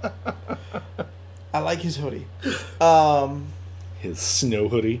 I like his hoodie. His snow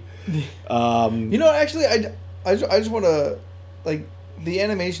hoodie. You know, actually, I just want to, like, the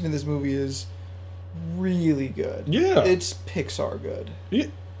animation in this movie is really good. Yeah. It's Pixar good. Yeah,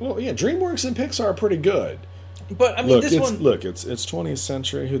 well, yeah, DreamWorks and Pixar are pretty good. But I mean, Look, this one. Look, it's 20th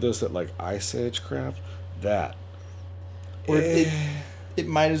century. Who does that, like, Ice Age crap? That. Where it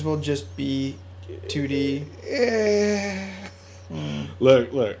might as well just be 2D.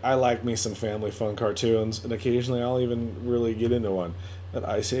 Look, I like me some family fun cartoons, and occasionally I'll even really get into one. That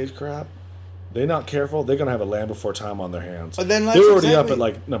Ice Age crap, they're not careful, they're going to have a Land Before Time on their hands. But then they're already up at,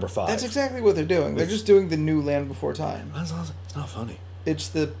 like, number 5. That's exactly what they're doing. They're just doing the new Land Before Time. It's not funny. It's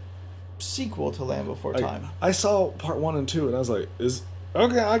the sequel to Land Before Time. I saw part 1 and 2, and I was like,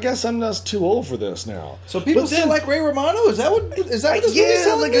 okay, I guess I'm just too old for this now. So people still like Ray Romano? Is that what this movie's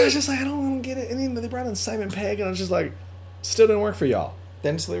telling like, I me? was just like, I don't get it. And then they brought in Simon Pegg, and I was just like, still didn't work for y'all.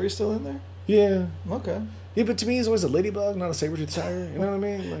 Dennis Leary's still in there? Yeah. Okay. Yeah, but to me, he's always a ladybug, not a saber-toothed tiger. You know what I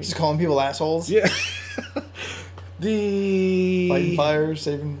mean? Like, Just calling people assholes? yeah. Fighting fire,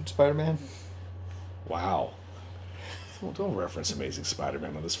 saving Spider-Man? Wow. Don't reference Amazing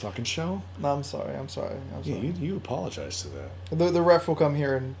Spider-Man on this fucking show. No, I'm sorry. Yeah, you apologize to that. The ref will come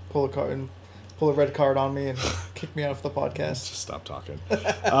here and pull a red card on me and kick me off the podcast. Just stop talking.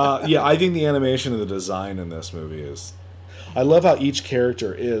 Yeah, I think the animation and the design in this movie is... I love how each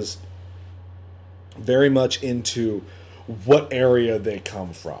character is very much into what area they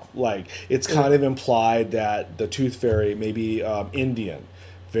come from. Like, it's kind of implied that the Tooth Fairy may be Indian.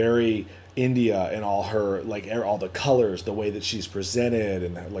 Very India and all her, like, all the colors, the way that she's presented,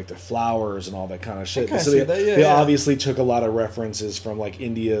 and, like, the flowers and all that kind of shit. So they obviously took a lot of references from, like,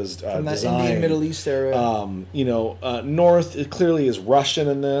 India's from that design. Indian Middle East area. North, it clearly is Russian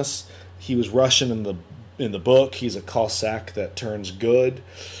in this. He was Russian in the book. He's a Cossack that turns good.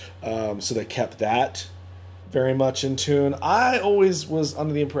 So they kept that very much in tune. I always was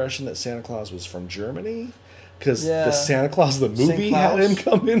under the impression that Santa Claus was from Germany, because the Santa Claus the movie had him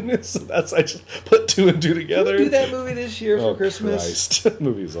come in. So I just put 2 and 2 together. Can we do that movie this year for Christmas? Christ. That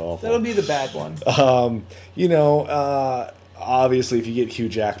movie's awful. That'll be the bad one. Obviously, if you get Hugh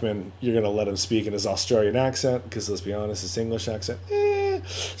Jackman, you're going to let him speak in his Australian accent, because let's be honest, his English accent,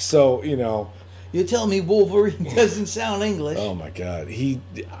 So, You tell me Wolverine doesn't sound English. oh my God,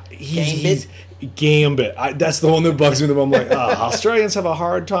 he's Gambit. That's the one that bugs me. I'm like, Australians have a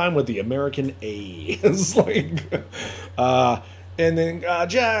hard time with the American A. It's like, and then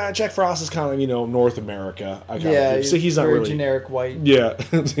Jack Frost is kind of North America. So he's not very really generic white. Yeah,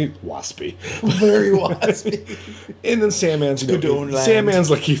 waspy, Very waspy. And then Sandman's Sandman's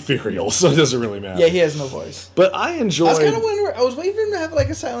like ethereal, so it doesn't really matter. Yeah, he has no voice. But I enjoyed. I was kind of wondering. I was waiting for him to have like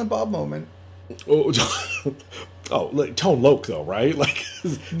a Silent Bob moment. Like Tone Loc though, right? Like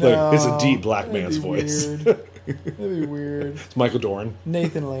it's a deep black man's voice. That'd be weird. It's Michael Dorn.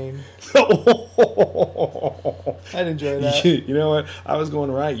 Nathan Lane. I'd enjoy that. You know what? I was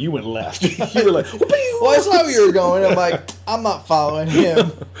going right. You went left. You were like, well, I saw where you were going. I'm like, I'm not following him.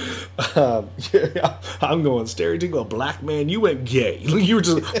 I'm going stereotypical black man. You went gay. You were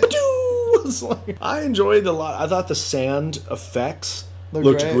just. I enjoyed a lot. I thought the sand effects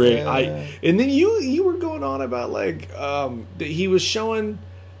looked great. Yeah. And then you were going on about like that he was showing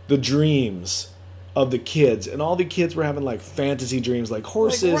the dreams of the kids, and all the kids were having like fantasy dreams, like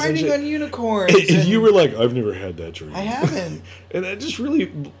horses, like riding on unicorns. And you were like, I've never had that dream. I haven't. And it just really,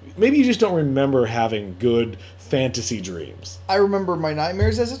 maybe you just don't remember having good fantasy dreams. I remember my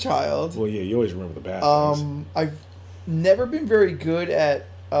nightmares as a child. Well, yeah, you always remember the bad things. I've never been very good at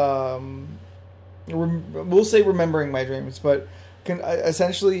we'll say remembering my dreams, but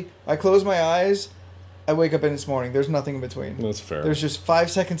essentially I close my eyes, I wake up in this morning. There's nothing in between. That's fair. There's just 5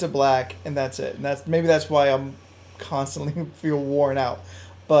 seconds of black, and that's it. And that's why I'm constantly feel worn out.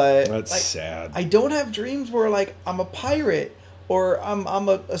 But that's sad. I don't have dreams where like I'm a pirate or I'm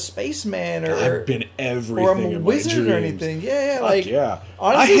a spaceman or I've been everything or I'm a in wizard my dreams. or anything. Yeah, Fuck like yeah.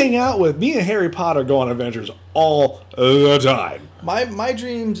 Honestly, I hang out with me and Harry Potter go on adventures all the time. My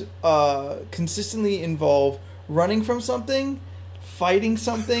dreams consistently involve running from something, fighting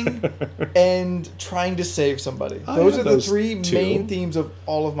something, and trying to save somebody. I Those have are the those three too. main themes of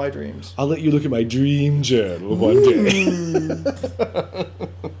all of my dreams. I'll let you look at my dream journal one day.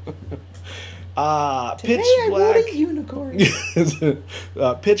 Pitch Hey, I Black. rode a unicorn.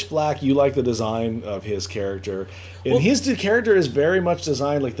 Pitch Black, you like the design of his character. And his character is very much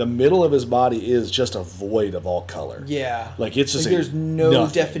designed like the middle of his body is just a void of all color. Yeah. Like it's just there's no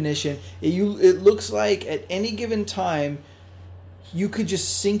nothing. definition. It looks like at any given time you could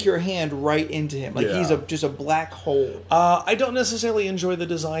just sink your hand right into him. Like he's just a black hole. I don't necessarily enjoy the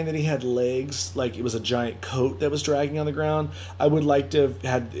design that he had legs, like it was a giant coat that was dragging on the ground. I would like to have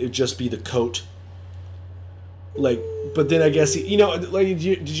had it just be the coat. Like, but then I guess like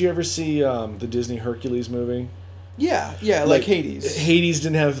did you ever see the Disney Hercules movie? Yeah, like Hades. Hades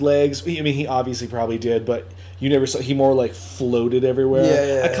didn't have legs. I mean, he obviously probably did, but you never saw. He more like floated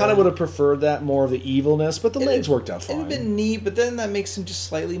everywhere. I kind of would have preferred that, more of the evilness, but the legs worked out fine. It'd been neat, but then that makes him just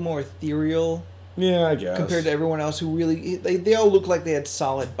slightly more ethereal. Yeah, I guess compared to everyone else who really they all look like they had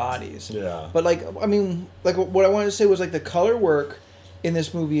solid bodies. Yeah, but like I mean, like what I wanted to say was like the color work in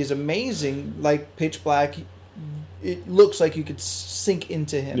this movie is amazing. Like Pitch Black, it looks like you could sink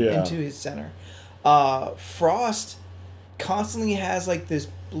into him, into his center. Frost constantly has like this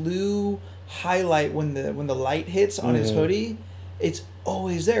blue highlight when the light hits on his hoodie. It's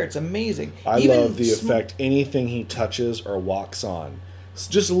always there. It's amazing. I love the effect anything he touches or walks on. It's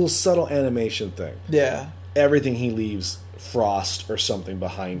just a little subtle animation thing. Yeah. Everything he leaves frost or something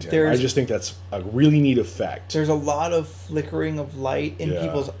behind him. I just think that's a really neat effect. There's a lot of flickering of light in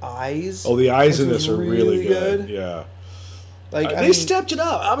people's eyes. Oh, the eyes in this are really good. Yeah. Like they stepped it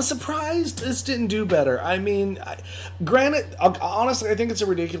up. I'm surprised this didn't do better. I mean, granted, honestly, I think it's a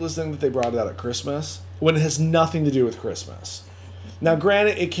ridiculous thing that they brought it out at Christmas when it has nothing to do with Christmas. Now,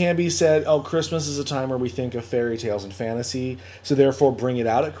 granted, it can be said, oh, Christmas is a time where we think of fairy tales and fantasy, so therefore bring it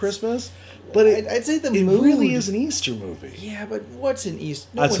out at Christmas. But I'd say it really is an Easter movie. Yeah, but what's an Easter?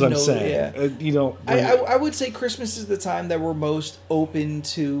 That's what I'm saying. Yeah. You don't. I would say Christmas is the time that we're most open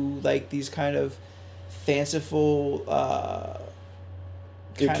to like these kind of fanciful.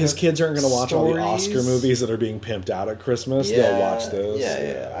 Because kids aren't going to watch all the Oscar movies that are being pimped out at Christmas. They'll watch those.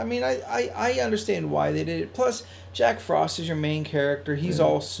 Yeah. I mean, I understand why they did it. Plus, Jack Frost is your main character. He's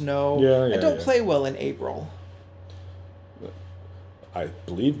all snow. Yeah. And don't play well in April. I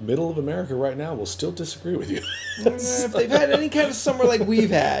believe middle of America right now will still disagree with you. If they've had any kind of summer like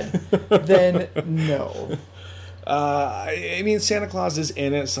we've had, then no. I mean, Santa Claus is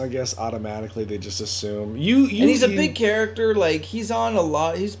in it, so I guess automatically they just assume and he's a big character. Like he's on a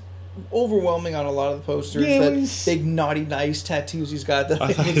lot. He's overwhelming on a lot of the posters. That big naughty nice tattoos he's got. That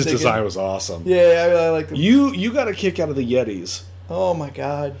I thought his design was awesome. Yeah, I like them. You got a kick out of the Yetis. Oh my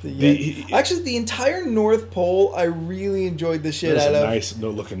god, the Yeti. Actually, the entire North Pole, I really enjoyed the shit out of. Nice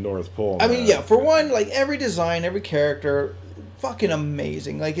looking North Pole. I mean, for one, like every design, every character, fucking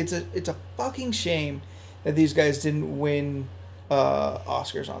amazing. Like it's a fucking shame that these guys didn't win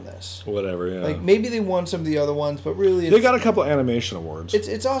Oscars on this. Whatever, yeah. Like maybe they won some of the other ones, but really, they got a couple animation awards.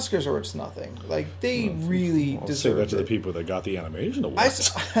 It's Oscars or it's nothing. Like they really I'll deserve say that to it. the people that got the animation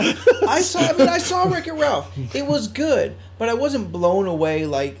awards. I saw Wreck-It Ralph. It was good, but I wasn't blown away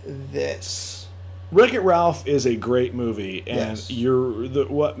like this. Wreck-It Ralph is a great movie, and yes.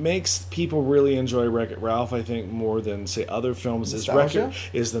 What makes people really enjoy Wreck-It Ralph, I think, more than say other films,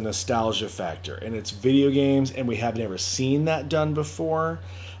 is the nostalgia factor, and it's video games, and we have never seen that done before.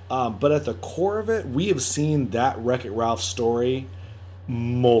 But at the core of it, we have seen that Wreck-It Ralph story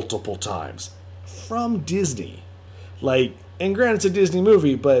multiple times from Disney. Like, and granted, it's a Disney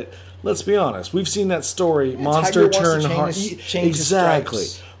movie, but let's be honest, we've seen that story. Monster turn heart, exactly.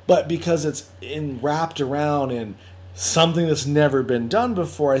 But because it's wrapped around in something that's never been done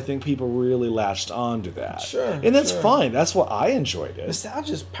before, I think people really latched on to that. Sure. And that's fine. That's what I enjoyed it.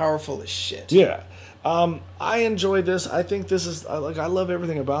 Nostalgia's powerful as shit. Yeah. I enjoyed this. I think this is I love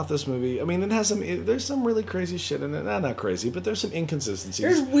everything about this movie. I mean, there's some really crazy shit in it. Not crazy, but there's some inconsistencies.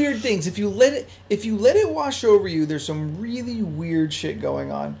 There's weird things. If you let it wash over you, there's some really weird shit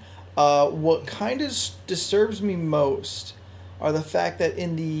going on. What kind of disturbs me most are the fact that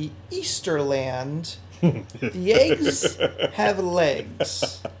in the Easterland, the eggs have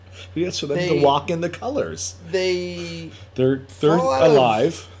legs. Yes, for them to walk in the colors. They're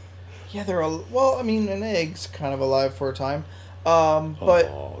alive. Yeah, I mean, an egg's kind of alive for a time.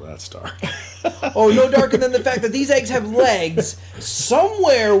 But that's dark. No darker than the fact that these eggs have legs.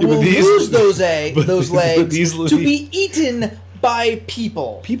 Somewhere we'll lose those legs to be eaten by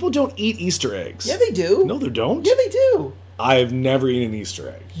people. People don't eat Easter eggs. Yeah, they do. No, they don't. Yeah, they do. I've never eaten an Easter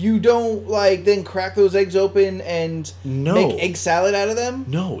egg. You don't, like, then crack those eggs open and No. make egg salad out of them?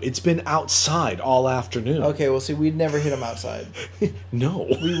 No, it's been outside all afternoon. Okay, well, see, we'd never hit them outside. No.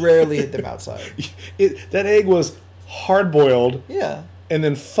 We rarely hit them outside. That egg was hard-boiled Yeah. and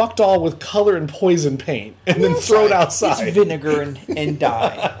then fucked all with color and poison paint and then thrown outside. It's vinegar and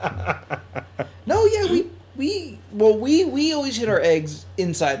dye. No, yeah, we always hit our eggs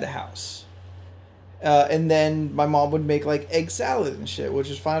inside the house. And then my mom would make, like, egg salad and shit, which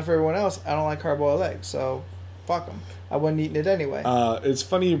is fine for everyone else. I don't like hard-boiled eggs, so fuck them. I wasn't eating it anyway. It's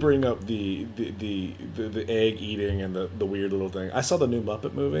funny you bring up the egg eating and the weird little thing. I saw the new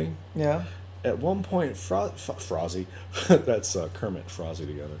Muppet movie. Yeah. At one point, Frozzy, that's Kermit and Frozzy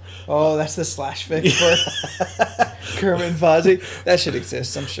together. Oh, that's the slash fic for Kermit and Fozzie. That should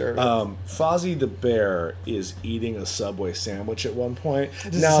exist, I'm sure. Fozzie the bear is eating a Subway sandwich at one point.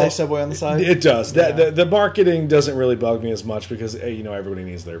 Does it say Subway on the side? It does. Yeah. The marketing doesn't really bug me as much because everybody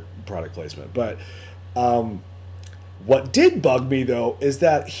needs their product placement. But what did bug me though is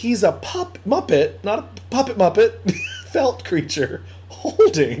that he's a Muppet, not a puppet Muppet, felt creature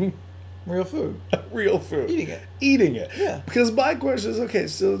holding Real food. real food, Eating it. Yeah. Because my question is, okay,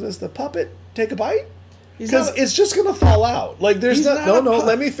 so does the puppet take a bite? He's Because not- it's just gonna fall out. Like there's He's not. not No, a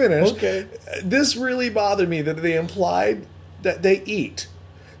let me finish. Okay. This really bothered me that they implied that they eat.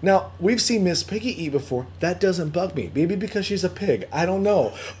 Now we've seen Miss Piggy eat before. That doesn't bug me. Maybe because she's a pig. I don't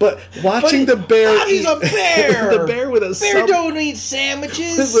know. But watching the bear, He's a bear. the bear with a bear don't eat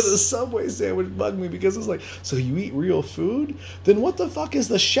sandwiches. with a Subway sandwich bugged me because it's like, so you eat real food? Then what the fuck is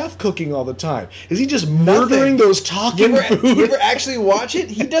the chef cooking all the time? Is he just murdering those talking food? You ever actually watch it?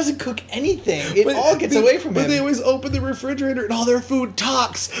 He doesn't cook anything. It all gets away from But him. they always open the refrigerator and all their food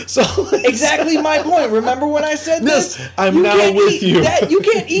talks. So Exactly my point. Remember when I said Yes, this? I'm You now can't with eat you. You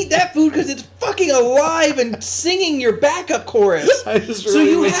can't eat that food because it's fucking alive and singing your backup chorus. I just So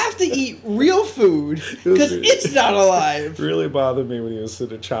really you was- have to eat real food because it's not alive. It really bothered me when he was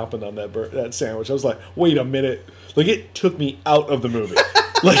sitting chomping on that sandwich. I was like, wait a minute. Like, it took me out of the movie.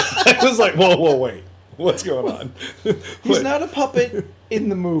 Like, I was like, whoa, wait. What's going on? He's not a puppet in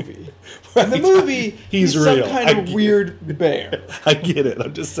the movie. In the movie, He's he's real. some kind of weird bear I get it.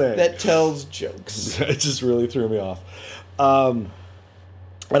 I'm just saying. that tells jokes. It just really threw me off.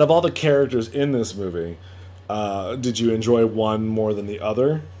 Out of all the characters in this movie, did you enjoy one more than the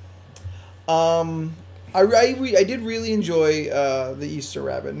other? I did really enjoy the Easter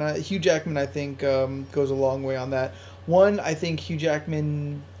Rabbit. And Hugh Jackman, I think, goes a long way on that. One, I think Hugh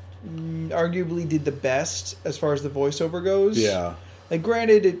Jackman arguably did the best as far as the voiceover goes. Yeah. Like,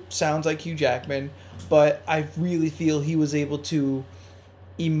 granted, it sounds like Hugh Jackman, but I really feel he was able to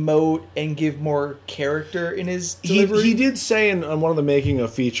emote and give more character in his delivery. He did say on one of the making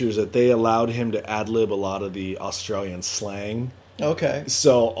of features that they allowed him to ad-lib a lot of the Australian slang. Okay.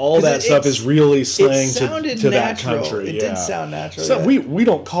 So all 'Cause that stuff is really slang it sounded to that natural. country. It yeah. did sound natural. So yeah. we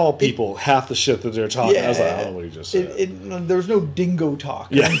don't call people half the shit that they're talking. I was like, I don't know what he just said. There was no dingo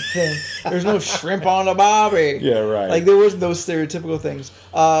talk. Or Yeah. anything. There's no shrimp on a bobby. Yeah, right. Like, there wasn't those stereotypical things.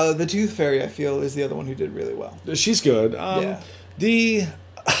 The Tooth Fairy, I feel, is the other one who did really well. She's good. Yeah. The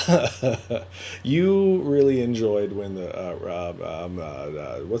you really enjoyed when the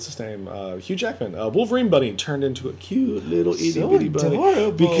what's his name, Hugh Jackman, Wolverine bunny turned into a cute little itty bitty bunny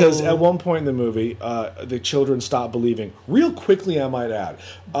adorable. because at one point in the movie the children stopped believing real quickly. I might add,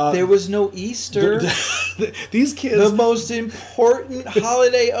 There was no Easter. these kids, The most important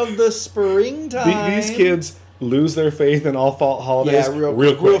holiday of the springtime. these kids lose their faith in all fall holidays. Yeah, real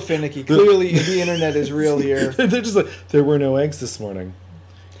quick. real finicky. Clearly, the internet is real here. They're just like, there were no eggs this morning.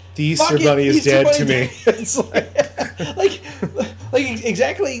 The Easter Fucking bunny is Easter dead bunny to me. It's like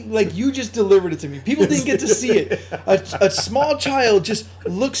exactly like you just delivered it to me. People didn't get to see it. A small child just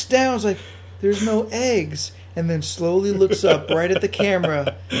looks down, is like, "There's no eggs," and then slowly looks up right at the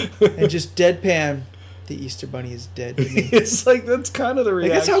camera and just deadpan. The Easter bunny is dead to me. It's like that's kind of the Like,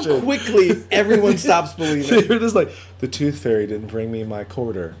 reaction. that's how quickly everyone stops believing. They're just like, the Tooth Fairy didn't bring me my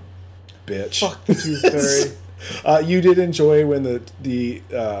quarter, bitch. Fuck the Tooth Fairy. You did enjoy when the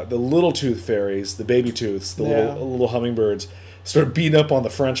little Tooth Fairies, the baby Tooths, the Yeah. little hummingbirds, started beating up on the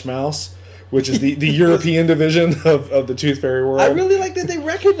French mouse, which is the European division of the Tooth Fairy world. I really like that they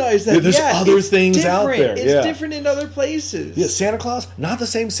recognize that. There's yeah, other it's things out different. there, It's yeah. different in other places. Yeah, Santa Claus, not the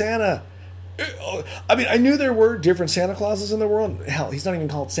same Santa. I mean, I knew there were different Santa Clauses in the world. Hell, he's not even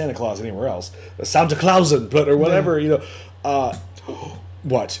called Santa Claus anywhere else. Santa Clausen, but or whatever, you know.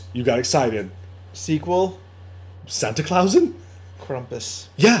 What? You got excited? Sequel, Santa Clausen? Krampus.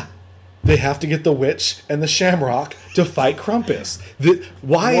 Yeah. they have to get the witch and the Shamrock to fight Krampus.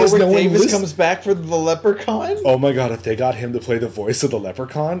 Why is Warwick no one Davis listening? comes back for the Leprechaun? Oh my god, if they got him to play the voice of the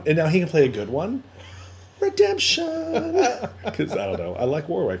Leprechaun, and now he can play a good one? Redemption! Because, I don't know, I like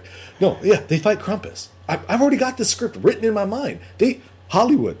Warwick. No, yeah, they fight Krampus. I've already got the script written in my mind.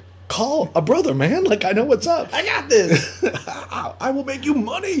 Hollywood, call a brother, man. Like, I know what's up. I got this. I will make you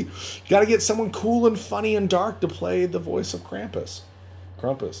money. Got to get someone cool and funny and dark to play the voice of Krampus.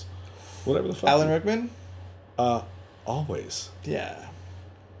 Whatever the fuck. Alan Rickman? Always. Yeah.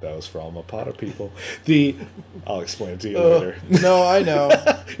 That was for all my Potter people. I'll explain it to you later. No, I know.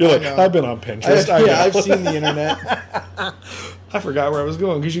 You're like, know. I've been on Pinterest. I've seen the internet. I forgot where I was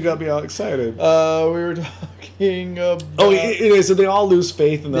going because you got me all excited. We were talking about... Anyway, so they all lose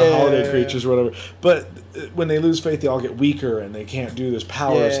faith in the Yeah. holiday creatures or whatever. But when they lose faith, they all get weaker and they can't do this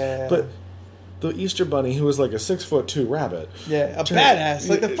powers. Yeah. But the Easter Bunny, who was like a 6'2" rabbit. Yeah, a badass.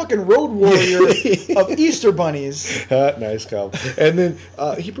 Like the fucking road warrior of Easter bunnies. Nice call. And then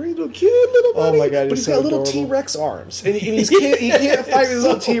he brings a cute little bunny. Oh my God, but he's he's got so little adorable. T-Rex arms. And he can't fight with his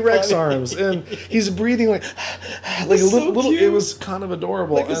little so T-Rex funny. arms. And he's breathing like a so little. cute. It was kind of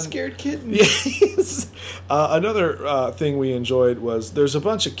adorable. Like a And- scared kitten. Yes. Another thing we enjoyed was there's a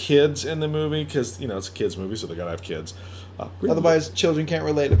bunch of kids in the movie because, it's a kids movie, so they got to have kids. Otherwise, children can't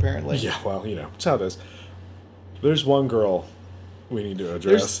relate, apparently. Yeah, well, it's how it is. There's one girl we need to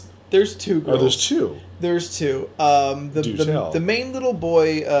address. There's two girls. Oh, there's two. There's two. Do tell. The main little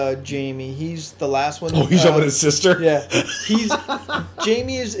boy, Jamie, he's the last one. Oh, he's up with his sister? Yeah.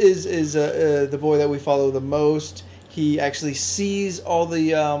 Jamie is the boy that we follow the most. He actually sees all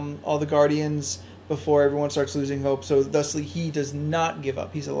the Guardians before everyone starts losing hope, so thusly he does not give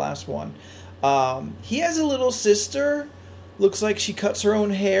up. He's the last one. He has a little sister. Looks like she cuts her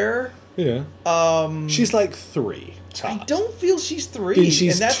own hair. Yeah. She's like 3. Tops. I don't feel she's 3, Think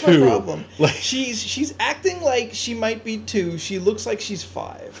she's and that's 2. my problem. Like- She's acting like she might be 2. She looks like she's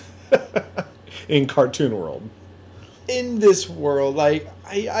 5. In cartoon world. In this world, like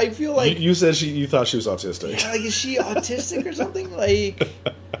I feel like You said you thought she was autistic. like is she autistic or something? Like,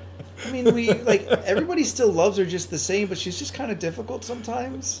 I mean, everybody still loves her just the same, but she's just kind of difficult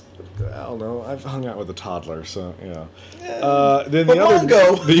sometimes. I don't know. I've hung out with a toddler, so yeah. Yeah. Then But the other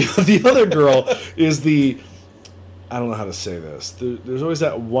Mongo. the other girl is I don't know how to say this. There's always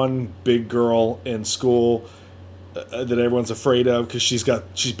that one big girl in school that everyone's afraid of because she's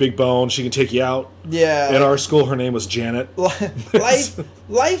big boned. She can take you out. Yeah. At our school, her name was Janet.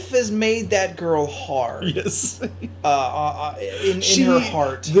 Life has made that girl hard. Yes. In her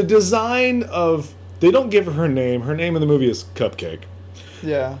heart. The design of they don't give her her name. Her name in the movie is Cupcake.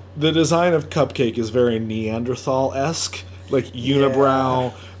 Yeah. The design of Cupcake is very Neanderthal-esque, like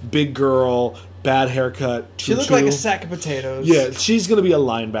unibrow, big girl, bad haircut. She looked tutu. like a sack of potatoes. Yeah, she's gonna be a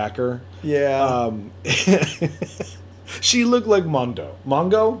linebacker. Yeah. She looked like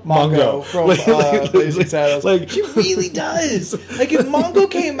Mongo from Blazing Saddles. Like She really does. Like if Mongo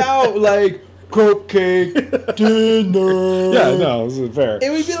came out like cupcake dinner, yeah, no, this is fair.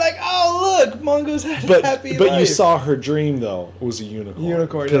 it would be like, oh look, Mongo's had a happy But life. you saw her dream though was a unicorn.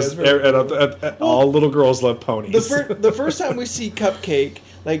 Unicorn, yeah, because it's very all little girls love ponies. the first time we see Cupcake,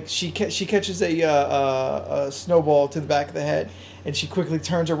 like she catches a snowball to the back of the head, and she quickly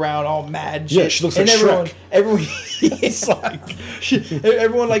turns around all mad. And Yeah, shit, she looks and like everyone, Shrek. Everyone, It's like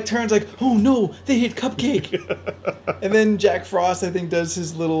everyone like turns like, oh no, they hit Cupcake. And then Jack Frost, I think, does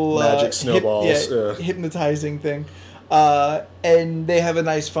his little Magic snowballs, yeah. hypnotizing thing. And they have a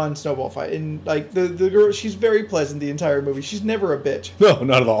nice, fun snowball fight. And like the girl, she's very pleasant the entire movie. She's never a bitch. no,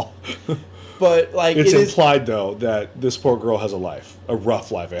 not at all. But like It's it is. implied though that this poor girl has a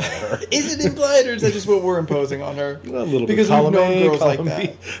rough life ahead of her. Is it implied, or is that just what we're imposing on her? A little because bit. we've known girls like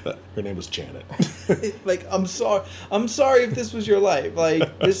that. Her name was Janet. Like, I'm sorry if this was your life.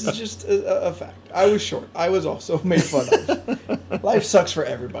 Like, this is just a fact. I was short. I was also made fun of. Life sucks for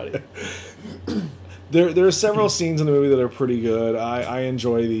everybody. There are several scenes in the movie that are pretty good. I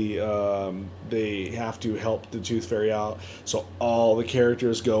enjoy they have to help the Tooth Fairy out, so all the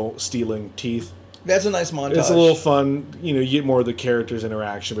characters go stealing teeth. That's a nice montage. It's a little fun. You get more of the characters'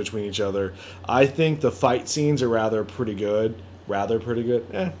 interaction between each other. I think the fight scenes are rather pretty good.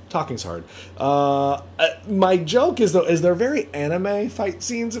 Talking's hard. My joke is they're very anime fight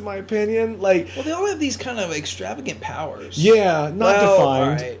scenes in my opinion. Like, Well, they all have these kind of extravagant powers. yeah, not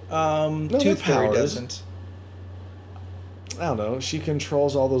defined. All right. No, Tooth they're Fairy powers. doesn't. I don't know. She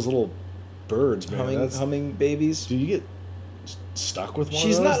controls all those little birds, man. Humming babies. Do you get stuck with one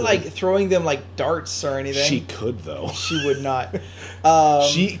She's of those. not like throwing them like darts or anything. She could, though. She would not.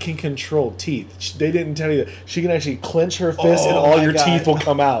 She can control teeth. They didn't tell you that. She can actually clench her fist and Oh all my your God. teeth will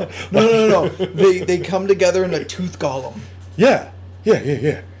come out. No. They come together in a tooth golem. Yeah.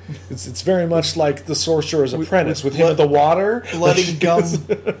 It's very much like the Sorcerer's Apprentice with him blood- at the water. Blood and gum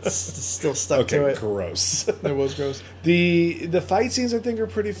still stuck to Okay, it. gross. It was gross. The fight scenes I think are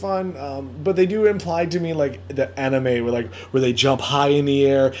pretty fun, but they do imply to me like the anime where they jump high in the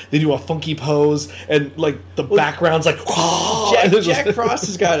air, they do a funky pose, and like the background's like. Jack Frost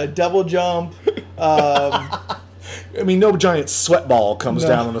has got a double jump. I mean, no giant sweat ball comes No.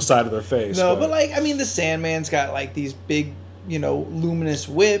 down on the side of their face. No, but like I mean, the Sandman's got like these big, luminous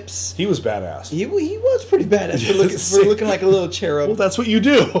whips. he was badass. He was pretty badass for looking like a little cherub. Well, that's what you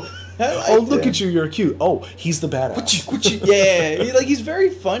do. I like Oh, look that. at you! You're cute. Oh, he's the badass. Yeah, he's very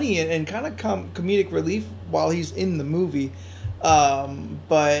funny and kind of comedic relief while he's in the movie.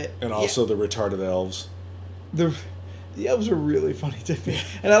 But And also the retarded elves. the elves are really funny to me,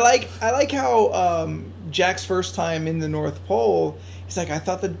 and I like how Jack's first time in the North Pole, he's like, I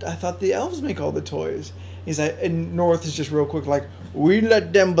thought the elves make all the toys. He's like, and North is just real quick like, we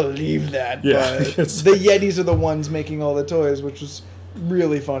let them believe that, Yeah. but the Yetis are the ones making all the toys, which was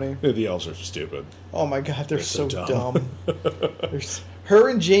really funny. The elves are stupid. Oh my god, they're so so dumb. Her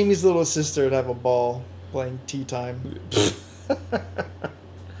and Jamie's little sister would have a ball playing tea time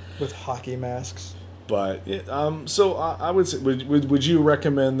with hockey masks. But so I would say, would you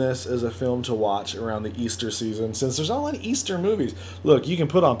recommend this as a film to watch around the Easter season? Since there's not a lot of Easter movies. Look, you can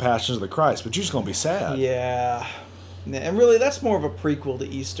put on Passions of the Christ, but you're just gonna be sad. Yeah, and really, that's more of a prequel to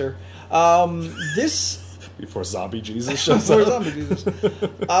Easter. This Before Zombie Jesus shows Before up. Zombie Jesus.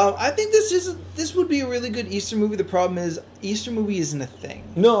 I think this would be a really good Easter movie. The problem is Easter movie isn't a thing.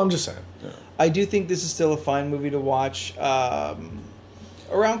 No, I'm just saying. Yeah. I do think this is still a fine movie to watch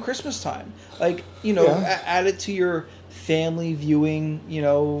around Christmas time. Like, Yeah. add it to your family viewing,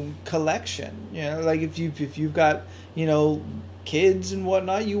 collection. Like if you've got, kids and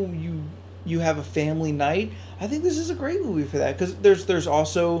whatnot, you have a family night. I think this is a great movie for that, because there's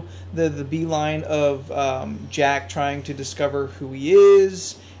also the beeline of Jack trying to discover who he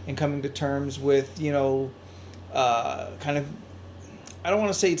is and coming to terms with, kind of, I don't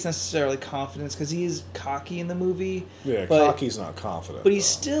want to say it's necessarily confidence, because he is cocky in the movie. Yeah, but, cocky's not confident. but he's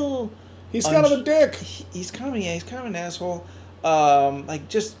though. still... He's kind of a dick. He's kind of an asshole. Like,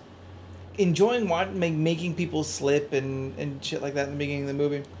 just enjoying making people slip and shit like that in the beginning of the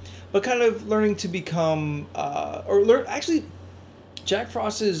movie. But kind of learning to become... Actually, Jack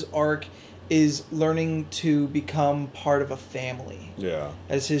Frost's arc is learning to become part of a family. Yeah.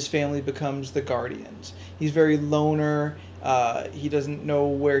 As his family becomes the Guardians. He's very loner. He doesn't know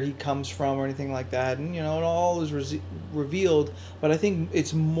where he comes from or anything like that. And, it all is revealed. But I think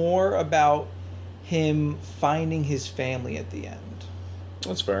it's more about him finding his family at the end.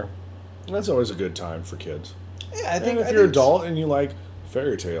 That's fair. That's always a good time for kids. Yeah, I think... And if you're an adult and you like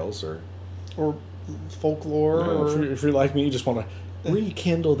fairy tales or folklore. if you're like me, you just want to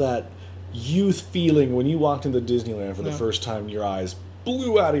rekindle that youth feeling when you walked into Disneyland for the first time, your eyes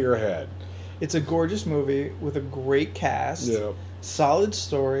blew out of your head. It's a gorgeous movie with a great cast. Yeah. Solid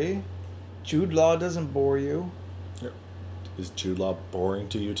story. Jude Law doesn't bore you. Is Jude Law boring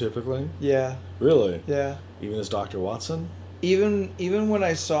to you typically? Yeah. Really? Yeah. Even as Dr. Watson? Even when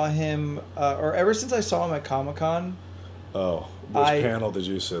I saw him, or ever since I saw him at Comic-Con, Oh, which panel did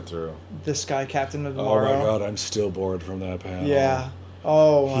you sit through? the Sky Captain of Oh Tomorrow. my god, I'm still bored from that panel. Yeah.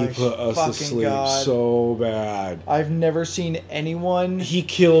 Oh my He put us fucking to sleep God. so bad. I've never seen anyone... He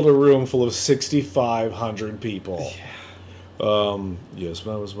killed a room full of 6,500 people. Yes,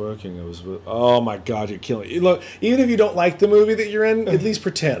 when I was working, oh my god, you're killing. Look, even if you don't like the movie that you're in, at least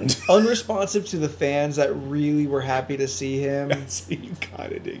pretend. Unresponsive to the fans that really were happy to see him. So you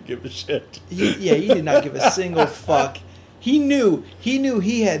kind of didn't give a shit. He did not give a single fuck. He knew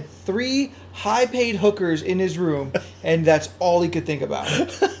he had 3 high-paid hookers in his room, and that's all he could think about.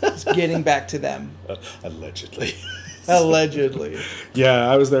 Is getting back to them. Allegedly. Allegedly. Yeah,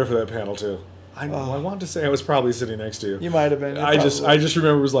 I was there for that panel too. I want to say I was probably sitting next to you. You might have been. I just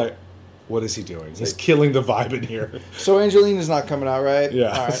remember it was like, what is he doing? He's killing the vibe in here. So Angelina's not coming out, right? Yeah.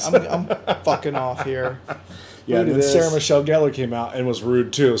 All right, I'm fucking off here. Yeah, Look and at then this. Sarah Michelle Gellar came out and was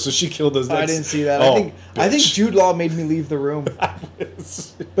rude too, so she killed us. I didn't see that. Oh, I think bitch. Jude Law made me leave the room.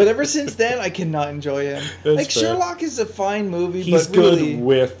 But ever since then, I cannot enjoy him. That's Like fair. Sherlock is a fine movie, He's but good really,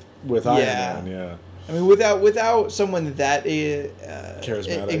 with Iron Yeah. Man, yeah. I mean, without someone that Charismatic.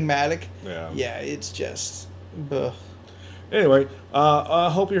 enigmatic, Yeah. yeah, it's just, ugh. Anyway, I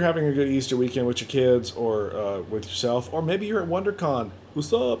hope you're having a good Easter weekend with your kids or with yourself, or maybe you're at WonderCon.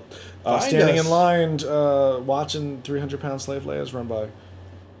 What's up? Standing us. in line, watching 300-pound slave Leia's run by.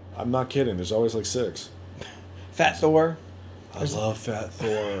 I'm not kidding. There's always like 6. Fat Thor. I love Fat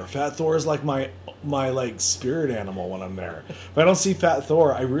Thor. Fat Thor is like my like spirit animal when I'm there. If I don't see Fat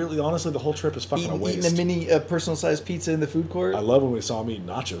Thor, I really, honestly, the whole trip is fucking a waste. Eating a mini personal-sized pizza in the food court. I love when we saw him eat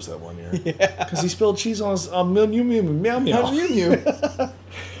nachos that one year. Yeah. Because he spilled cheese on his meow meow meow.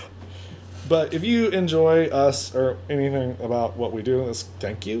 But if you enjoy us or anything about what we do,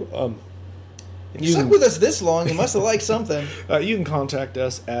 thank you. If you stuck with us this long, you must have liked something. You can contact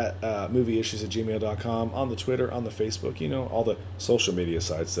us at movieissues@gmail.com, on the Twitter, on the Facebook, all the social media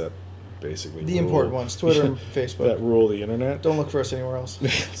sites that basically the important ones, Twitter and Facebook. That rule the internet. Don't look for us anywhere else.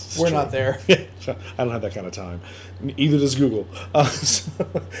 We're true. Not there. I don't have that kind of time. Either does Google.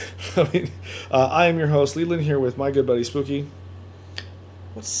 I am your host, Leland, here with my good buddy Spooky.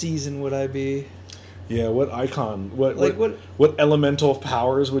 What season would I be? Yeah, what icon? What elemental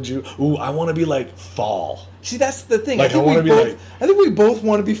powers would you? Ooh, I want to be like fall. See, that's the thing. Like, I think we both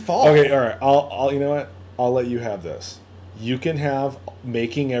want to be fall. Okay, all right. I'll you know what? I'll let you have this. You can have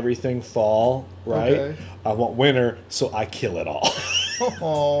making everything fall, right? Okay. I want winter, so I kill it all.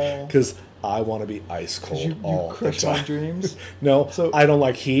 Because I want to be ice cold all the time. You crush my dreams? No, so I don't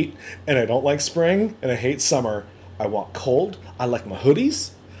like heat, and I don't like spring, and I hate summer. I want cold. I like my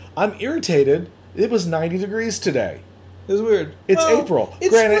hoodies. I'm irritated. It was 90 degrees today. It was weird. It's April.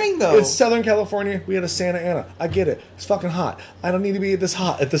 It's spring, though. It's Southern California. We had a Santa Ana. I get it. It's fucking hot. I don't need to be this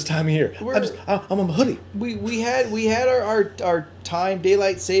hot at this time of year. I'm on my hoodie. We had our time,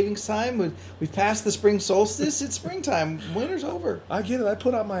 daylight savings time. We've passed the spring solstice. It's springtime. Winter's over. I get it. I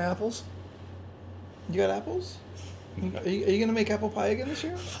put out my apples. You got apples? Are you going to make apple pie again this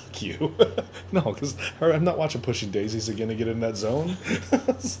year? Fuck you. No, because I'm not watching Pushing Daisies again to get in that zone.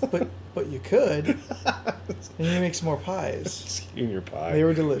 But you could. And you make some more pies. You and your pie. They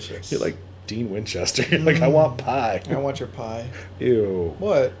were delicious. You're like Dean Winchester. You're like, I want pie. I want your pie. Ew.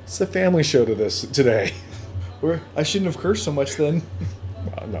 What? It's a family show today. I shouldn't have cursed so much then.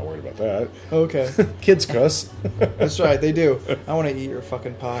 I'm not worried about that. Okay. Kids cuss. That's right, they do. I want to eat your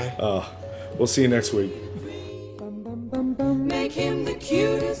fucking pie. We'll see you next week. Make him the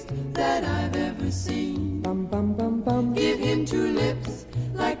cutest that I've ever seen. Give him 2 lips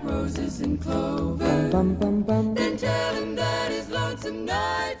like roses and clover. Then tell him that his lonesome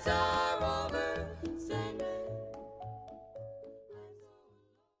nights are